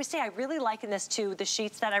side. I always say I really liken this to the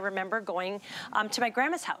sheets that I remember going to my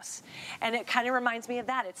grandma's house, and it kind of reminds me of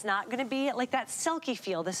that. It's not going to be like that silky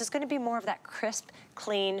feel. This is going to be more of that crisp,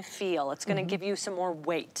 clean feel. It's going to give you some more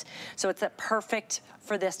weight. So it's that perfect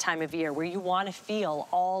for this time of year where you want to feel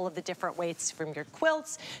all of the different weights from your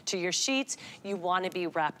quilts to your sheets. You want to be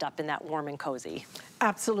wrapped up in that warm and cozy.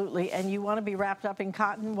 Absolutely, and you want to be wrapped up in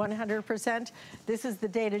cotton 100%. This is the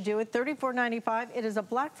day to do it, $34.95. It is a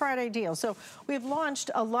Black Friday deal. So we've launched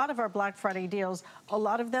a lot of our Black Friday deals. A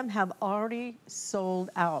lot of them have already sold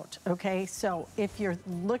out, okay? So if you're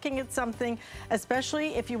looking at something,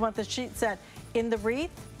 especially if you want the sheet set in the wreath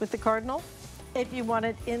with the cardinal, if you want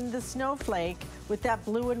it in the snowflake with that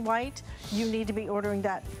blue and white, you need to be ordering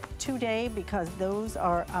that today because those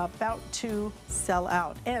are about to sell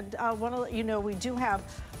out. And I want to let you know we do have,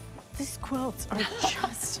 these quilts are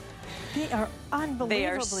just, they are unbelievably They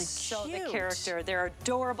are so cute. the character. They're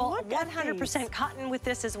adorable. Look at 100% these. cotton with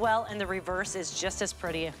this as well, and the reverse is just as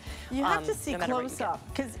pretty. You have to see no matter what you close get. up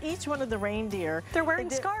because each one of the reindeer, They're wearing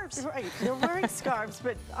scarves. Right, they're wearing scarves,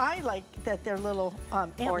 but I like that they're little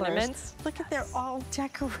antlers. Ornaments. Look at they're all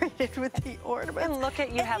decorated with the ornaments. And look at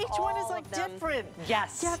you and have each one is all like of them. different.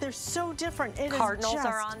 Yes. Yeah, they're so different. It is Cardinals just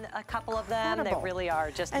are on a couple of them. incredible. They really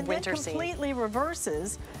are just and winter then scene. completely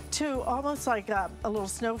reverses to almost like a little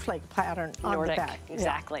snowflake pattern on the back.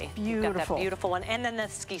 Exactly. Yeah. Beautiful. You've got that beautiful one. And then the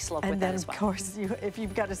ski slope with that as well. And then, of course, if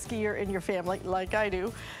you've got a skier in your family, like I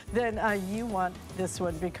do, then you want this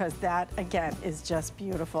one because that, again, is just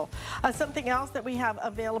beautiful. Something else that we have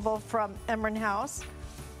available from Emron House.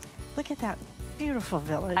 Look at that. Beautiful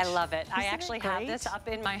village. I love it. I Isn't actually it have this up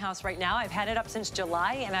in my house right now. I've had it up since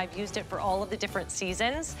July and I've used it for all of the different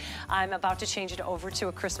seasons. I'm about to change it over to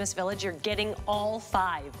a Christmas village. You're getting all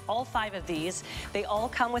five of these. They all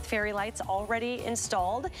come with fairy lights already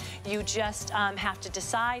installed. You just have to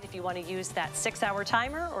decide if you want to use that 6-hour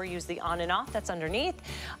timer or use the on and off that's underneath.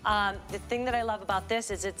 The thing that I love about this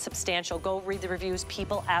is it's substantial. Go read the reviews.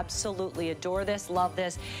 People absolutely adore this, love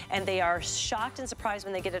this, and they are shocked and surprised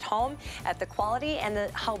when they get it home at the quality and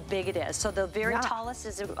how big it is. So the very tallest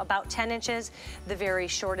is about 10 inches. The very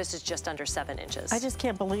shortest is just under 7 inches. I just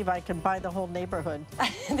can't believe I can buy the whole neighborhood.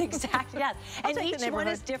 Exactly, yes. And each one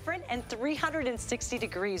is different and 360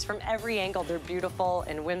 degrees from every angle. They're beautiful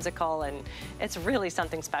and whimsical, and it's really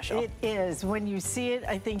something special. It is. When you see it,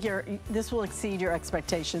 I think this will exceed your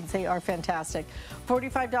expectations. They are fantastic.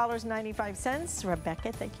 $45.95.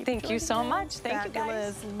 Rebecca, thank you. Thank you so much. Thank you,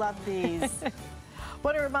 guys. Love these.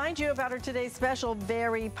 Want to remind you about our today's special,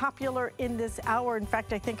 very popular in this hour. In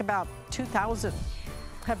fact, I think about 2,000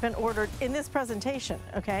 have been ordered in this presentation,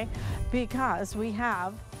 okay? Because we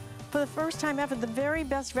have, for the first time ever, the very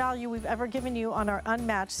best value we've ever given you on our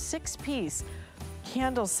unmatched 6-piece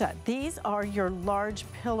candle set. These are your large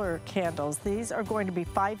pillar candles. These are going to be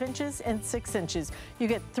 5 inches and 6 inches. You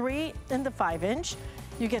get 3 in the 5-inch.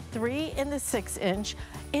 You get 3 in the 6-inch.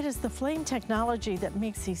 It is the flame technology that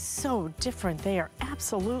makes these so different. They are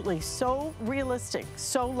absolutely so realistic,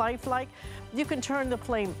 so lifelike. You can turn the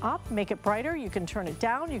flame up, make it brighter. You can turn it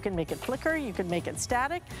down. You can make it flicker. You can make it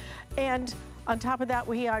static. And on top of that,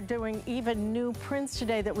 we are doing even new prints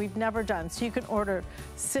today that we've never done. So you can order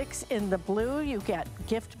 6 in the blue. You get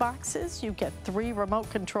gift boxes. You get 3 remote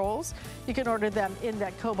controls. You can order them in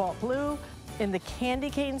that cobalt blue, in the candy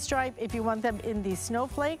cane stripe. If you want them in the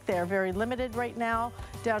snowflake, they're very limited right now,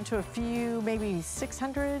 down to a few, maybe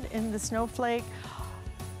 600 in the snowflake.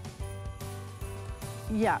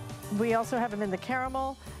 Yeah, we also have them in the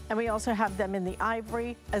caramel, and we also have them in the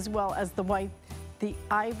ivory as well as the white. The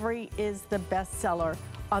ivory is the best seller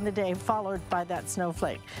on the day, followed by that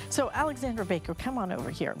snowflake. So Alexandra Baker, come on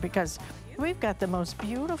over here because we've got the most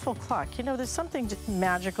beautiful clock. You know, there's something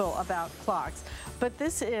magical about clocks, but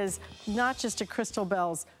this is not just a Crystal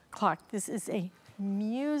Bells clock. This is a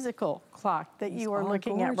musical clock that you are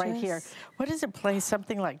looking at right here. What does it play?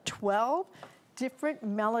 Something like 12 different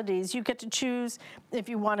melodies. You get to choose if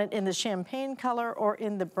you want it in the champagne color or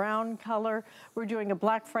in the brown color. We're doing a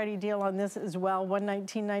Black Friday deal on this as well,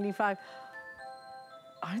 $119.95.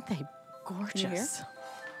 Aren't they gorgeous?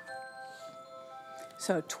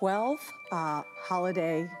 So 12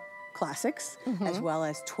 holiday classics, as well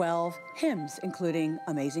as 12 hymns, including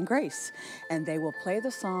Amazing Grace. And they will play the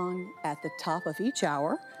song at the top of each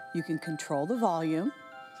hour. You can control the volume.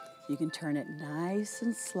 You can turn it nice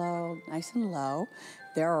and slow, nice and low.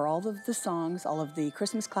 There are all of the songs, all of the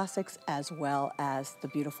Christmas classics, as well as the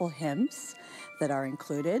beautiful hymns that are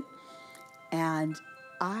included. And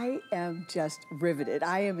I am just riveted.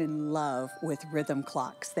 I am in love with rhythm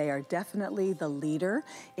clocks. They are definitely the leader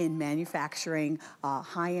in manufacturing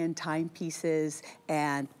high-end timepieces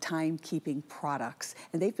and timekeeping products.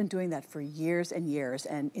 And they've been doing that for years and years.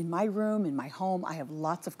 And in my room, in my home, I have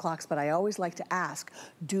lots of clocks, but I always like to ask,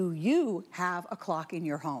 do you have a clock in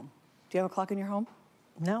your home? Do you have a clock in your home?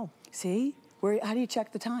 No. See? How do you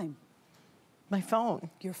check the time? My phone.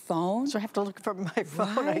 Your phone? So I have to look for my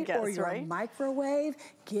phone, right? I guess, or your right? microwave.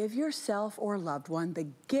 Give yourself or loved one the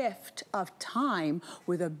gift of time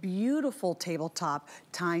with a beautiful tabletop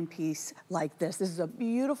timepiece like this. This is a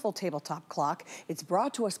beautiful tabletop clock. It's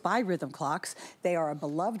brought to us by Rhythm Clocks. They are a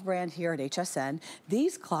beloved brand here at HSN.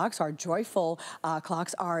 These clocks, our joyful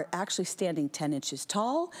clocks, are actually standing 10 inches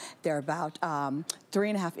tall. They're about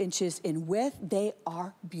 3.5 inches in width. They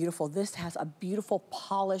are beautiful. This has a beautiful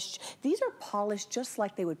polished, these are polished just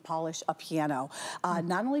like they would polish a piano.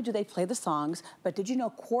 Not only do they play the songs, but did you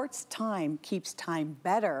know quartz time keeps time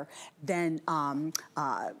better than,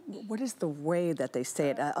 what is the way that they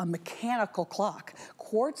say it, a mechanical clock.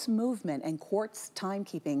 Quartz movement and quartz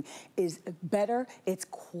timekeeping is better, it's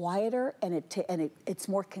quieter, and it's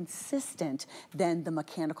more consistent than the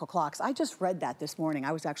mechanical clocks. I just read that this morning.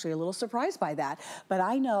 I was actually a little surprised by that, but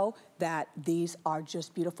I know that these are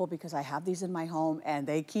just beautiful because I have these in my home and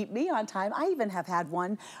they keep me on time. I even have had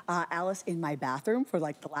one, Alyce, in my bathroom for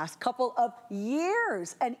like the last couple of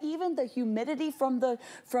years. And even the humidity from the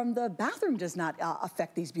bathroom does not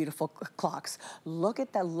affect these beautiful clocks. Look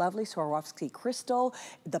at that lovely Swarovski crystal.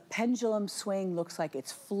 The pendulum swing looks like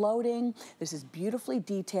it's floating. This is beautifully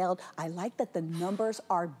detailed. I like that the numbers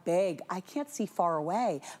are big. I can't see far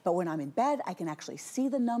away, but when I'm in bed, I can actually see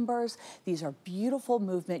the numbers. These are beautiful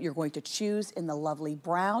movement. You're going to choose in the lovely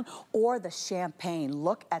brown or the champagne.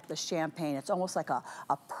 Look at the champagne. It's almost like a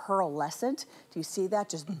pearlescent. Do you see that?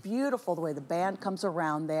 Just beautiful the way the band comes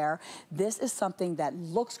around there. This is something that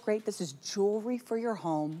looks great. This is jewelry for your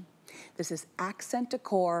home. This is accent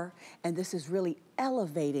decor, and this is really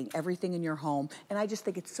elevating everything in your home. And I just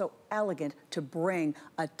think it's so elegant to bring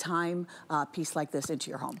a time piece like this into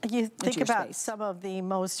your home. You think about some of the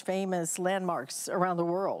most famous landmarks around the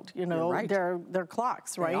world, you know, right. they're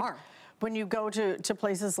clocks, right? They are. When you go to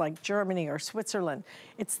places like Germany or Switzerland,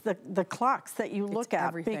 it's the clocks that you look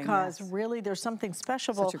at because really there's something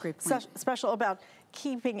special about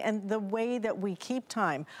keeping and the way that we keep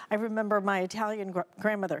time. I remember my Italian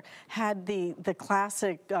grandmother had the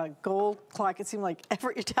classic gold clock. It seemed like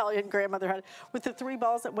every Italian grandmother had it, with the 3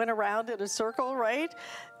 balls that went around in a circle, right?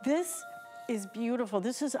 This is beautiful.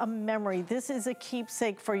 This is a memory. This is a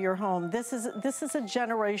keepsake for your home. This is a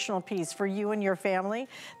generational piece for you and your family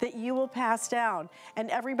that you will pass down. And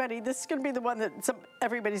everybody, this is going to be the one that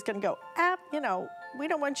everybody's going to go, you know, we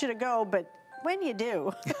don't want you to go, but when you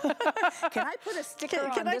do. Can I put a sticker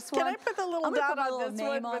on this one? Can I put the little dot on this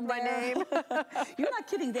one with my name? You're not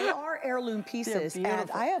kidding. They are heirloom pieces.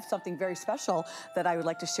 And I have something very special that I would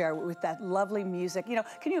like to share with that lovely music. You know,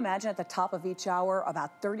 can you imagine at the top of each hour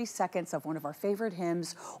about 30 seconds of one of our favorite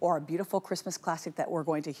hymns or a beautiful Christmas classic that we're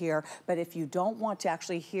going to hear. But if you don't want to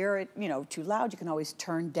actually hear it, you know, too loud, you can always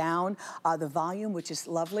turn down the volume, which is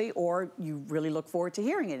lovely, or you really look forward to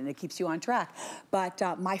hearing it and it keeps you on track. But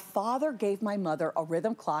my father gave my mother a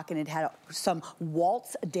rhythm clock, and it had some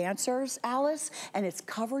waltz dancers, Alyce, and it's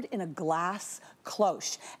covered in a glass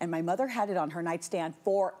cloche. And my mother had it on her nightstand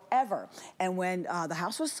forever. And when the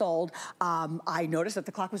house was sold, I noticed that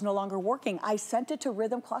the clock was no longer working. I sent it to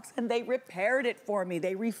Rhythm Clocks, and they repaired it for me.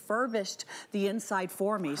 They refurbished the inside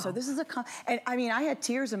for me. Wow. So this is and I mean, I had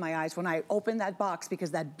tears in my eyes when I opened that box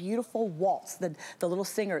because that beautiful waltz, the little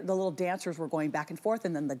singer, the little dancers were going back and forth,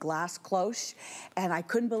 and then the glass cloche. And I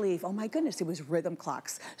couldn't believe, oh my goodness, it was Rhythm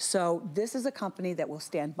Clocks. So this is a company that will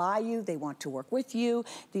stand by you. They want to work with you.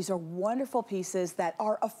 These are wonderful pieces that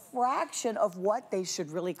are a fraction of what they should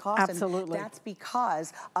really cost. Absolutely. And that's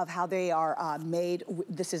because of how they are made.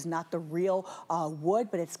 This is not the real wood,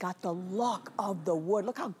 but it's got the look of the wood.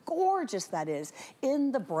 Look how gorgeous that is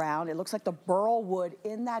in the brown. It looks like the burl wood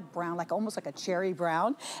in that brown, like almost like a cherry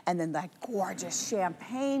brown. And then that gorgeous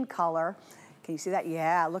champagne color. Can you see that?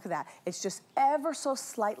 Yeah, look at that. It's just ever so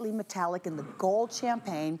slightly metallic in the gold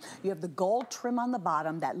champagne. You have the gold trim on the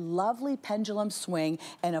bottom, that lovely pendulum swing,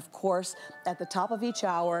 and of course, at the top of each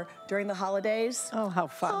hour during the holidays. Oh, how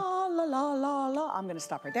fun. La, la, la, la. I'm going to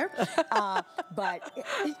stop right there. But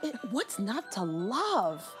what's not to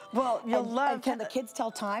love? Well, you'll love... And can the kids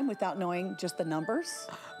tell time without knowing just the numbers?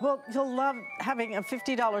 Well, you'll love having a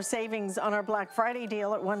 $50 savings on our Black Friday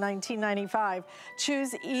deal at $119.95.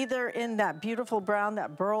 Choose either in that beautiful brown,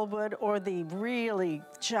 that burl wood, or the really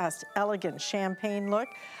just elegant champagne look.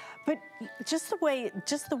 But just the way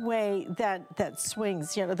that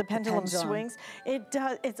swings, you know, the pendulum swings,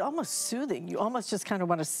 it's almost soothing. You almost just kind of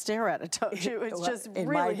want to stare at it, don't you? It's just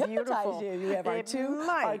really beautiful. You have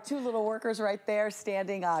our two little workers right there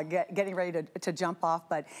standing, getting ready to jump off,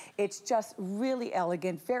 but it's just really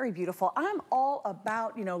elegant, very beautiful. I'm all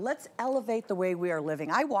about, you know, let's elevate the way we are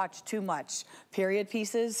living. I watch too much period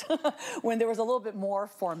pieces when there was a little bit more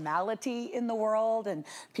formality in the world and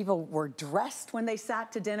people were dressed when they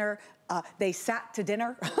sat to dinner. They sat to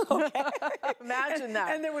dinner. Okay. Imagine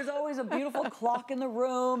that. And there was always a beautiful clock in the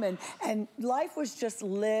room, and life was just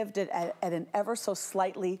lived at an ever so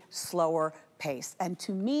slightly slower pace. And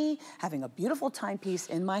to me, having a beautiful timepiece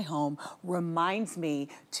in my home reminds me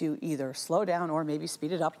to either slow down or maybe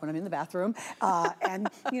speed it up when I'm in the bathroom, and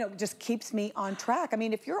you know, just keeps me on track. I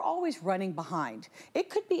mean, if you're always running behind, it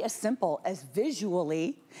could be as simple as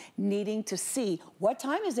visually needing to see what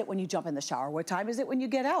time is it when you jump in the shower, what time is it when you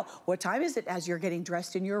get out, what time is it as you're getting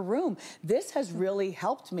dressed in your room. This has really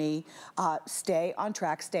helped me stay on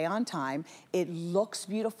track, stay on time. It looks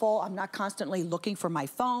beautiful. I'm not constantly looking for my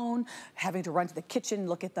phone, having to to run to the kitchen,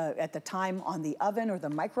 look at the time on the oven or the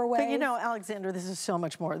microwave. But you know, Alexander, this is so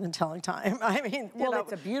much more than telling time. I mean, well,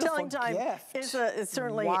 it's a beautiful telling time gift. is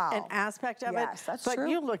certainly an aspect of it. Yes, that's but true.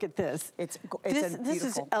 You look at this. This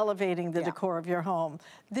is elevating the decor of your home.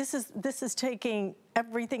 This is taking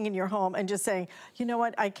everything in your home and just saying, you know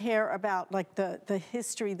what, I care about like the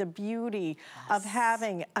history, the beauty of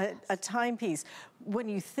having a timepiece. When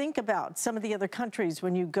you think about some of the other countries,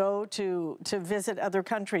 when you go to visit other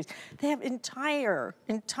countries, they have entire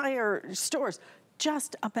stores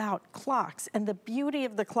just about clocks and the beauty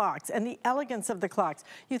of the clocks and the elegance of the clocks.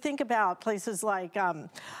 You think about places like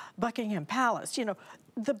Buckingham Palace, you know,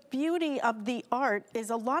 the beauty of the art is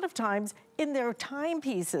a lot of times in their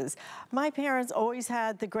timepieces. My parents always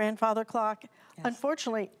had the grandfather clock. Yes.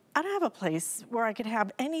 Unfortunately, I don't have a place where I could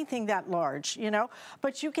have anything that large, you know?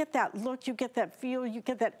 But you get that look, you get that feel, you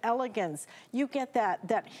get that elegance, you get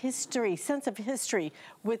that history, sense of history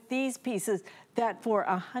with these pieces that for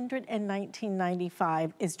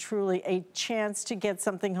 $119.95 is truly a chance to get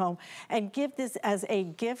something home and give this as a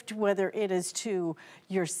gift, whether it is to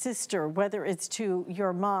your sister, whether it's to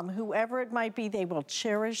your mom, whoever it might be, they will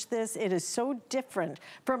cherish this. It is so different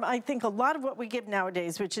from, I think, a lot of what we give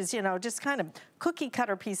nowadays, which is, you know, just kind of cookie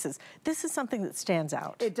cutter pieces. This is something that stands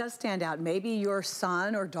out. It does stand out. Maybe your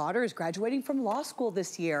son or daughter is graduating from law school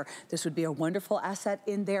this year. This would be a wonderful asset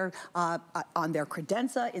in their, on their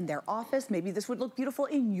credenza, in their office. Maybe this would look beautiful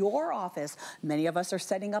in your office. Many of us are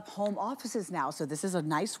setting up home offices now, so this is a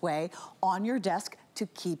nice way on your desk to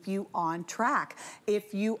keep you on track.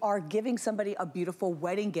 If you are giving somebody a beautiful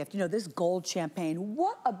wedding gift, you know, this gold champagne,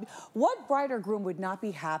 what bride or groom would not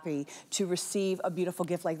be happy to receive a beautiful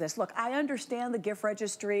gift like this? Look, I understand the gift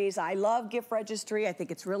registries. I love gift registry. I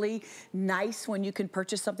think it's really nice when you can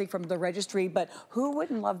purchase something from the registry, but who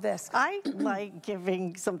wouldn't love this? I like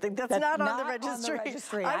giving something that's not on the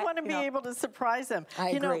registry. I want to be able to surprise them.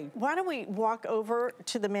 I agree. Why don't we walk over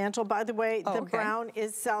to the mantle? By the way, the brown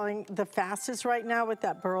is selling the fastest right now with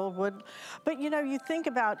that burl wood. But you know, you think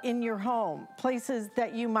about in your home, places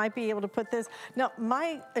that you might be able to put this. Now,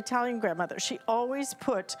 my Italian grandmother, she always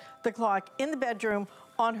put the clock in the bedroom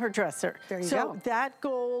on her dresser. There you go. So that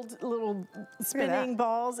gold little spinning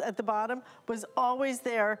balls at the bottom was always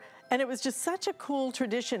there. And it was just such a cool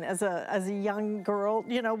tradition as a young girl,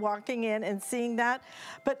 you know, walking in and seeing that.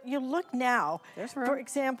 But you look now, for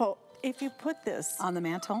example, if you put this on the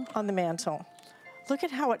mantle, look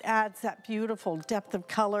at how it adds that beautiful depth of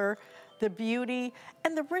color, the beauty,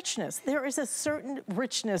 and the richness. There is a certain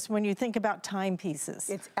richness when you think about timepieces.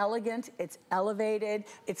 It's elegant, it's elevated,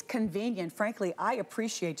 it's convenient. Frankly, I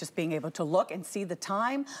appreciate just being able to look and see the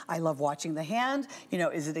time. I love watching the hand. You know,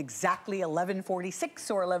 is it exactly 11:46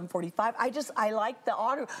 or 11:45? I like the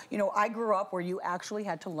auto. You know, I grew up where you actually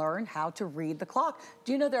had to learn how to read the clock.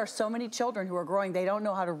 Do you know there are so many children who are growing, they don't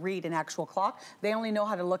know how to read an actual clock. They only know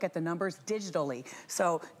how to look at the numbers digitally.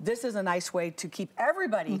 So this is a nice way to keep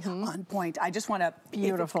everybody on point. I just want to,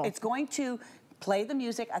 beautiful. It's going to play the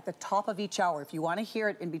music at the top of each hour. If you want to hear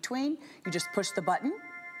it in between, you just push the button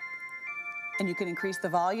and you can increase the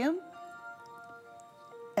volume.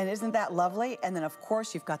 And isn't that lovely? And then, of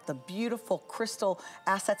course, you've got the beautiful crystal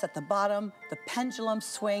assets at the bottom, the pendulum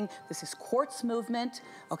swing. This is quartz movement.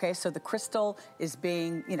 Okay, so the crystal is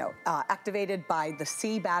being, you know, activated by the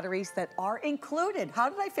C batteries that are included. How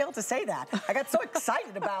did I fail to say that? I got so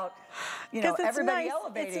excited about, you know, everybody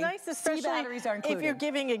elevating. It's nice, especially C batteries are included. if you're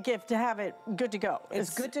giving a gift, to have it good to go.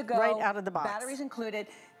 It's good to go. Right out of the box. Batteries included.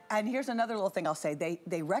 And here's another little thing I'll say.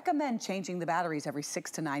 They recommend changing the batteries every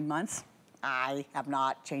 6 to 9 months. I have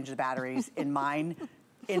not changed the batteries in mine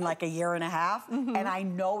in like a year and a half, and I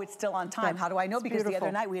know it's still on time. How do I know? Because the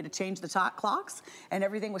other night we had to change the clocks, and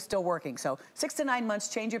everything was still working. So 6 to 9 months,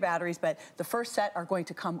 change your batteries, but the first set are going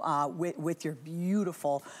to come with your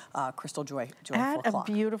beautiful crystal joyful clock. Add a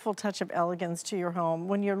beautiful touch of elegance to your home.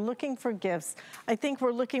 When you're looking for gifts, I think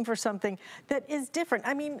we're looking for something that is different.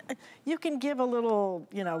 I mean, you can give a little,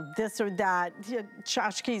 you know, this or that,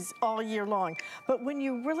 tchotchkes all year long, but when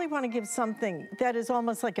you really want to give something that is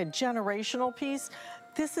almost like a generational piece,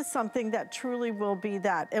 this is something that truly will be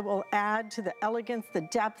that. It will add to the elegance, the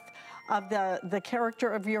depth of the character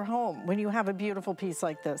of your home when you have a beautiful piece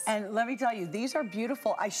like this. And let me tell you, these are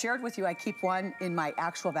beautiful. I shared with you, I keep one in my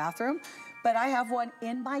actual bathroom, but I have one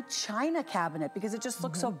in my china cabinet because it just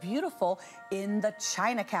looks so beautiful in the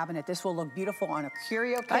china cabinet. This will look beautiful on a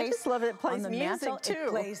curio case. I just love it. It plays music mantle. too. It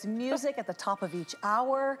plays music at the top of each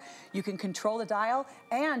hour. You can control the dial.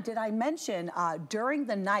 And did I mention during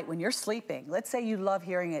the night when you're sleeping, let's say you love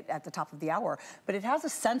hearing it at the top of the hour, but it has a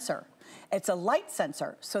sensor. It's a light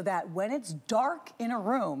sensor so that when it's dark in a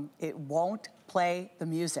room, it won't play the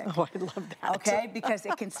music. Oh, I love that. Okay, because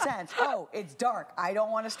it can sense, oh, it's dark. I don't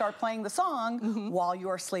want to start playing the song while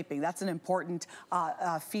you're sleeping. That's an important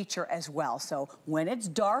feature as well. So when it's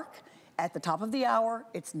dark, at the top of the hour,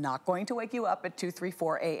 it's not going to wake you up at 2, 3,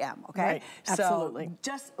 4 a.m., okay? Right, absolutely. So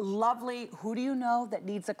just lovely. Who do you know that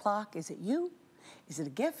needs a clock? Is it you? Is it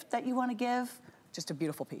a gift that you want to give? Just a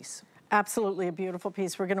beautiful piece. Absolutely a beautiful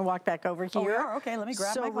piece. We're going to walk back over here. Oh, we are? Okay, let me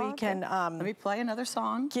grab my clock. So we can let me play another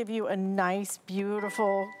song. Give you a nice,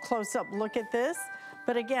 beautiful close-up look at this.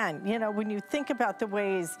 But again, you know, when you think about the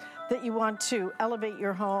ways that you want to elevate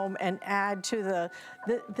your home and add to the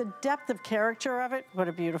depth of character of it, what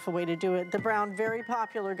a beautiful way to do it. The brown, very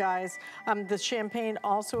popular, guys. The champagne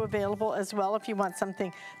also available as well if you want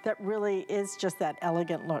something that really is just that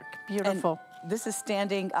elegant look. Beautiful. And this is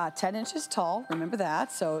standing 10 inches tall, remember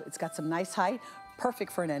that. So it's got some nice height.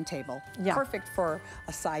 Perfect for an end table. Yeah. Perfect for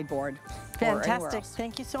a sideboard. Fantastic.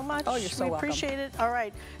 Thank you so much. Oh, you're so welcome. We appreciate it. All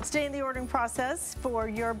right. Stay in the ordering process for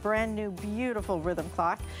your brand new, beautiful rhythm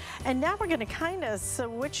clock. And now we're going to kind of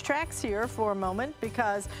switch tracks here for a moment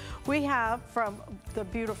because we have from the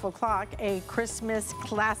beautiful clock a Christmas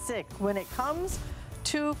classic. When it comes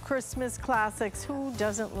to Christmas classics, who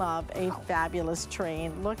doesn't love a fabulous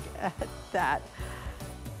train? Look at that.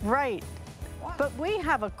 Right. But we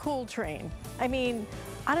have a cool train. I mean,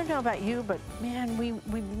 I don't know about you, but man, we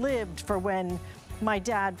lived for when my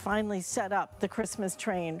dad finally set up the Christmas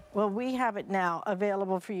train. Well, we have it now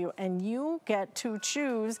available for you, and you get to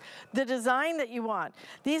choose the design that you want.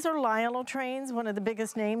 These are Lionel trains, one of the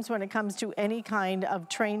biggest names when it comes to any kind of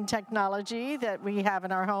train technology that we have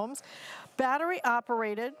in our homes. Battery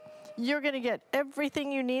operated. You're going to get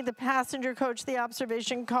everything you need, the passenger coach, the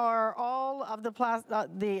observation car, all of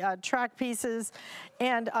the track pieces,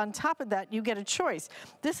 and on top of that, you get a choice.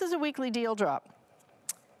 This is a weekly deal drop.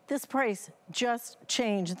 This price just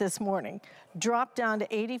changed this morning, dropped down to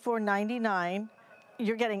 $84.99.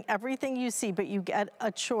 You're getting everything you see, but you get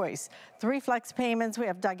a choice. 3 flex payments. We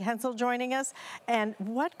have Doug Hensel joining us. And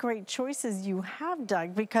what great choices you have,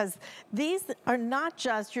 Doug, because these are not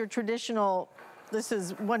just your traditional, this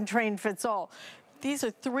is one train fits all. These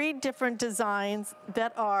are 3 different designs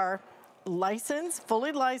that are licensed,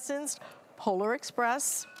 fully licensed. Polar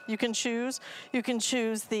Express, you can choose. You can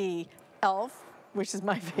choose the Elf, which is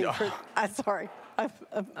my favorite. I'm sorry, I'm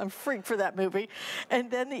a freak for that movie.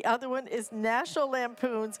 And then the other one is National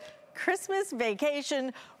Lampoon's Christmas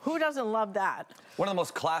Vacation. Who doesn't love that? One of the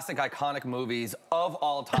most classic, iconic movies of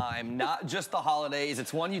all time, not just the holidays.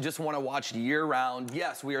 It's one you just want to watch year-round.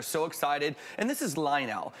 Yes, we are so excited. And this is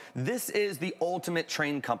Lionel. This is the ultimate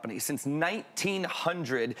train company since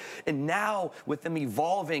 1900. And now, with them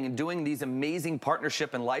evolving and doing these amazing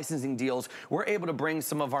partnership and licensing deals, we're able to bring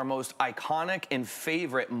some of our most iconic and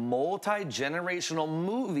favorite multi-generational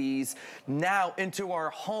movies now into our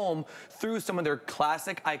home through some of their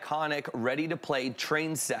classic, iconic, ready-to-play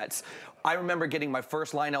train sets. I remember getting my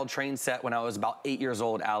first Lionel train set when I was about 8 years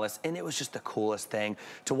old, Alice, and it was just the coolest thing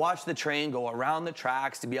to watch the train go around the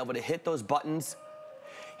tracks, to be able to hit those buttons,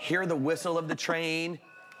 hear the whistle of the train,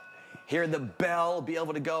 hear the bell, be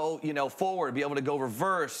able to go, you know, forward, be able to go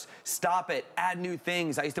reverse, stop it, add new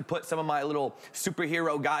things. I used to put some of my little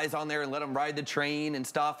superhero guys on there and let them ride the train and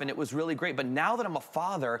stuff, and it was really great. But now that I'm a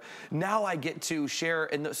father, now I get to share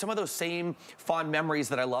in some of those same fond memories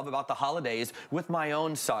that I love about the holidays with my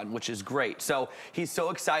own son, which is great. So he's so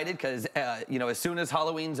excited because, you know, as soon as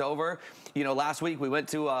Halloween's over, you know, last week we went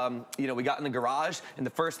to, you know, we got in the garage, and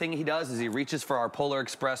the first thing he does is he reaches for our Polar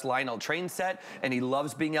Express Lionel train set, and he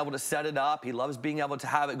loves being able to set it up. He loves being able to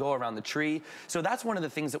have it go around the tree. So that's one of the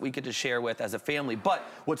things that we get to share with as a family. But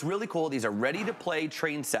what's really cool, these are ready-to-play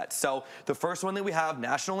train sets. So the first one that we have,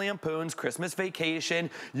 National Lampoon's Christmas Vacation.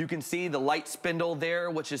 You can see the light spindle there,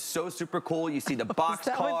 which is so super cool. You see the box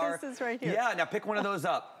car. What this is right here? Yeah, now pick one of those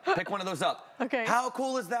up. Pick one of those up. Okay. How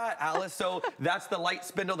cool is that, Alice? So that's the light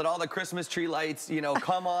spindle that all the Christmas tree lights, you know,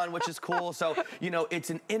 come on, which is cool. So, you know, it's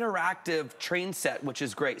an interactive train set, which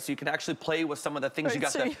is great. So you can actually play with some of the things. Right, you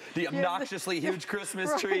got so the obnoxiously huge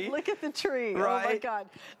Christmas tree. Look at the tree. Right. Oh my God.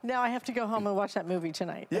 Now I have to go home and watch that movie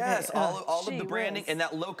tonight. Yes, okay. all of the branding and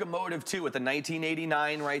that locomotive too, with the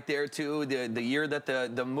 1989 right there too, the year that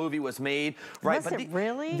the movie was made. Right. Was it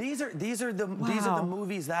really? These are the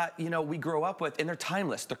movies that, you know, we grow up with, and they're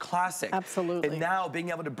timeless. They're classic. Absolutely. And now being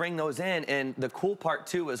able to bring those in, and the cool part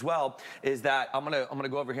too as well is that I'm gonna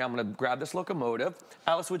go over here. I'm gonna grab this locomotive.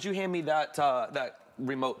 Alice, would you hand me that that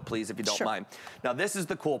remote, please, if you don't mind? Now this is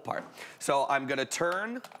the cool part. So I'm gonna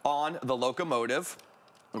turn on the locomotive.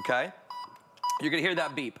 Okay. You're gonna hear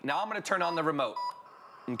that beep. Now I'm gonna turn on the remote.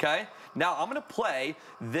 Okay. Now I'm gonna play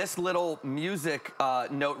this little music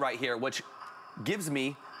note right here, which gives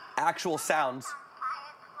me actual sounds,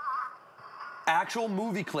 actual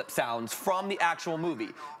movie clip sounds from the actual movie.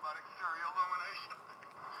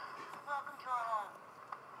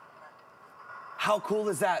 How cool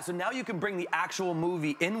is that? So now you can bring the actual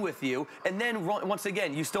movie in with you, and then once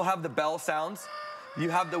again, you still have the bell sounds, you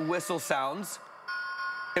have the whistle sounds,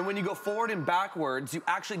 and when you go forward and backwards, you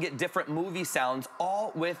actually get different movie sounds,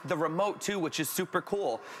 all with the remote too, which is super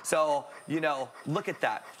cool. So, you know, look at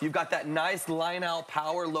that. You've got that nice Lionel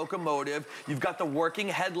power locomotive. You've got the working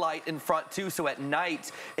headlight in front too, so at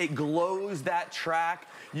night, it glows that track.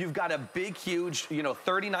 You've got a big, huge, you know,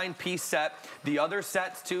 39-piece set. The other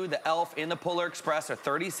sets too, the Elf and the Polar Express, are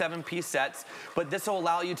 37-piece sets, but this will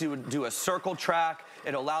allow you to do a circle track.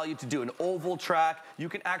 It'll allow you to do an oval track. You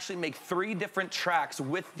can actually make 3 different tracks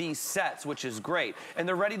with these sets, which is great. And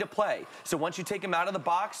they're ready to play. So once you take them out of the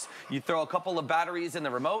box, you throw a couple of batteries in the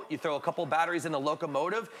remote, you throw a couple of batteries in the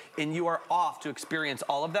locomotive, and you are off to experience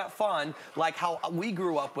all of that fun like how we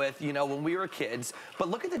grew up with, you know, when we were kids. But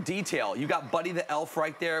look at the detail. You got Buddy the Elf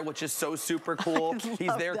right there, which is so super cool.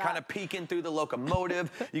 He's there kind of peeking through the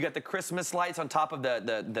locomotive. You got the Christmas lights on top of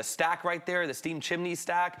the stack right there, the steam chimney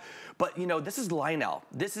stack. But, you know, this is Lionel.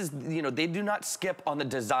 This is, you know, they do not skip on the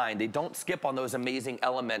design. They don't skip on those amazing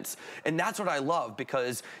elements. And that's what I love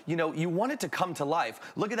because, you know, you want it to come to life.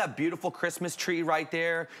 Look at that beautiful Christmas tree right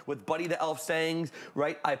there with Buddy the Elf saying,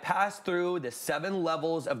 right, I passed through the 7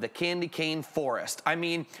 levels of the candy cane forest. I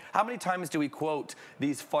mean, how many times do we quote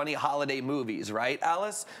these funny holiday movies, right,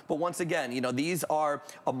 Alyce? But once again, you know, these are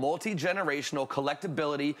a multi-generational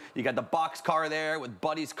collectability. You got the boxcar there with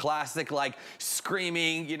Buddy's classic, like,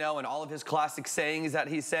 screaming, you know, and all of his classic sayings that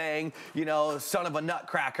he's saying, you know, son of a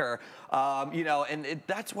nutcracker, you know, and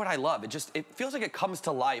that's what I love. It feels like it comes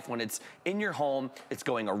to life when it's in your home, it's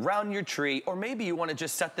going around your tree, or maybe you want to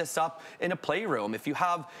just set this up in a playroom if you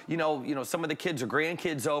have, you know, some of the kids or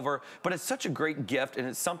grandkids over. But it's such a great gift, and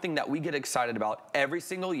it's something that we get excited about every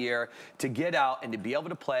single year to get out and to be able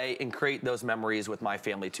to play and create those memories with my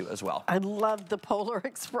family too as well. I love the Polar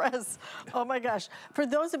Express. Oh my gosh. For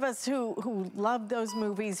those of us who love those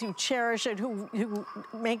movies, who cherish it, who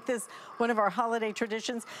make this one of our holiday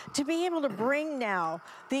traditions, to be able to bring now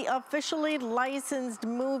the officially licensed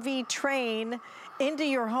movie train into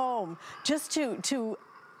your home just to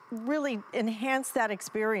really enhance that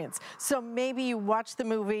experience. So maybe you watch the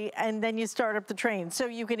movie and then you start up the train. So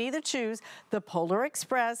you can either choose the Polar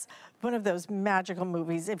Express, one of those magical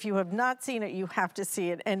movies. If you have not seen it, you have to see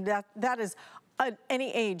it. And that is at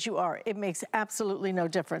any age you are, it makes absolutely no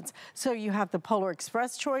difference. So you have the Polar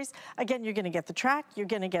Express choice. Again, you're gonna get the track, you're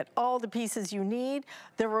gonna get all the pieces you need,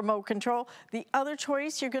 the remote control. The other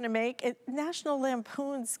choice you're gonna make is National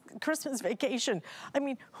Lampoon's Christmas Vacation. I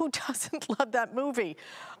mean, who doesn't love that movie?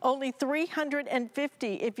 Only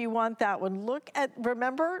 $350 if you want that one. Look at,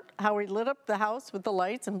 remember how we lit up the house with the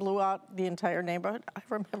lights and blew out the entire neighborhood? I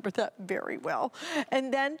remember that very well.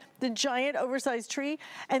 And then the giant oversized tree.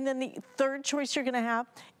 And then the third choice you're gonna have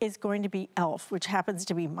is going to be Elf, which happens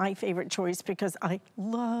to be my favorite choice because I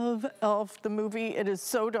love Elf, the movie. It is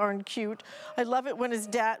so darn cute. I love it when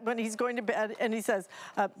when he's going to bed and he says,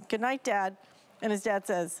 good night, Dad. And his dad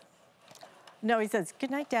says, no, he says,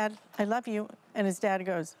 good night, Dad, I love you. And his dad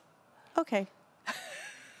goes, okay.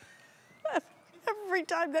 Every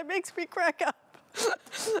time that makes me crack up.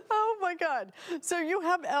 Oh my God. So you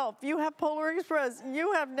have Elf, you have Polar Express,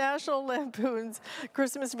 you have National Lampoon's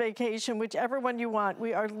Christmas Vacation, whichever one you want.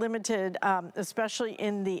 We are limited, especially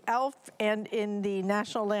in the Elf and in the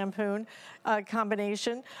National Lampoon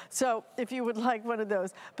combination. So if you would like one of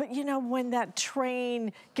those. But you know, when that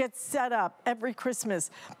train gets set up every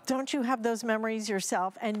Christmas, don't you have those memories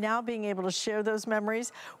yourself? And now being able to share those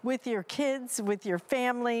memories with your kids, with your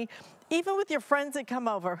family, even with your friends that come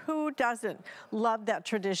over, who doesn't love that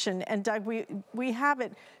tradition? And Doug, we have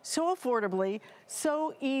it so affordably,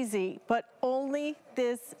 so easy, but only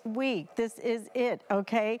this week. This is it,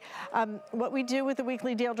 okay? What we do with the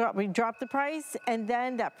weekly deal drop, we drop the price, and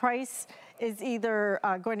then that price is either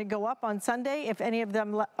going to go up on Sunday if any of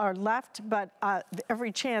them are left, but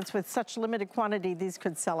every chance with such limited quantity, these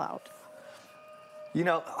could sell out. You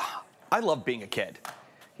know, I love being a kid.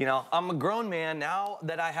 You know, I'm a grown man now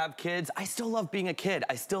that I have kids. I still love being a kid.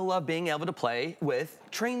 I still love being able to play with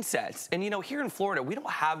train sets. And you know, here in Florida, we don't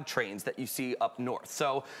have trains that you see up north.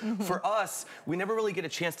 So for us, we never really get a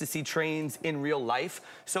chance to see trains in real life.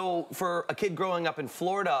 So for a kid growing up in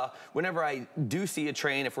Florida, whenever I do see a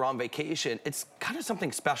train, if we're on vacation, it's kind of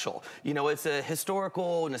something special. You know, it's a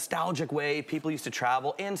historical, nostalgic way people used to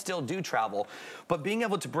travel and still do travel. But being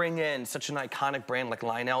able to bring in such an iconic brand like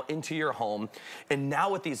Lionel into your home, and now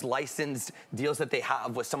with the these licensed deals that they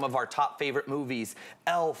have with some of our top favorite movies,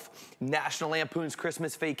 Elf, National Lampoon's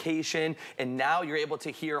Christmas Vacation, and now you're able to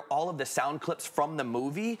hear all of the sound clips from the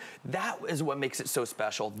movie. That is what makes it so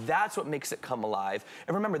special. That's what makes it come alive.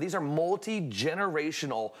 And remember, these are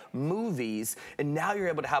multi-generational movies, and now you're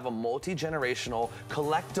able to have a multi-generational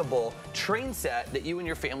collectible train set that you and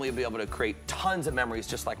your family will be able to create tons of memories,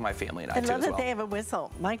 just like my family and I, too, as well. I love that they have a whistle.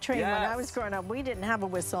 My train, yes. when I was growing up, we didn't have a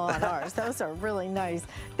whistle on ours. Those are really nice.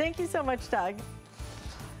 Thank you so much, Doug.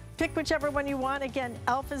 Pick whichever one you want. Again,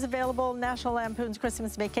 Elf is available, National Lampoon's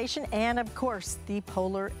Christmas Vacation, and of course, the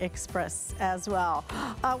Polar Express as well.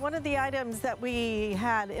 One of the items that we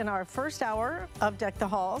had in our first hour of Deck the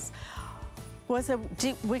Halls was a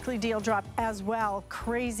weekly deal drop as well.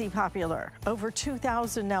 Crazy popular. Over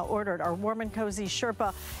 2,000 now ordered. Our Warm and Cozy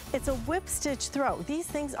Sherpa. It's a whip stitch throw. These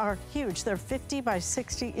things are huge. They're 50 by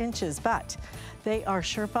 60 inches, but they are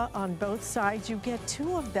Sherpa on both sides. You get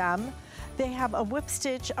 2 of them. They have a whip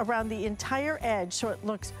stitch around the entire edge, so it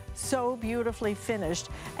looks so beautifully finished.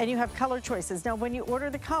 And you have color choices. Now, when you order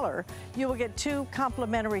the color, you will get 2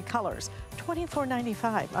 complimentary colors.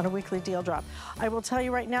 $24.95 on a weekly deal drop. I will tell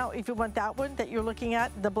you right now, if you want that one that you're looking at,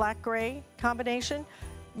 the black-gray combination,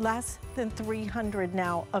 less than 300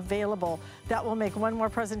 now available. That will make one more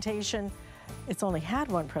presentation. It's only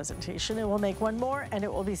had one presentation. It will make one more and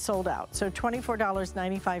it will be sold out. So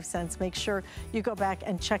 $24.95. Make sure you go back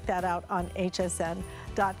and check that out on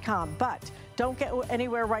hsn.com. But don't get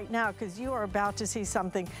anywhere right now, because you are about to see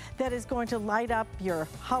something that is going to light up your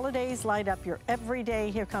holidays, light up your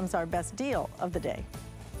everyday. Here comes our best deal of the day.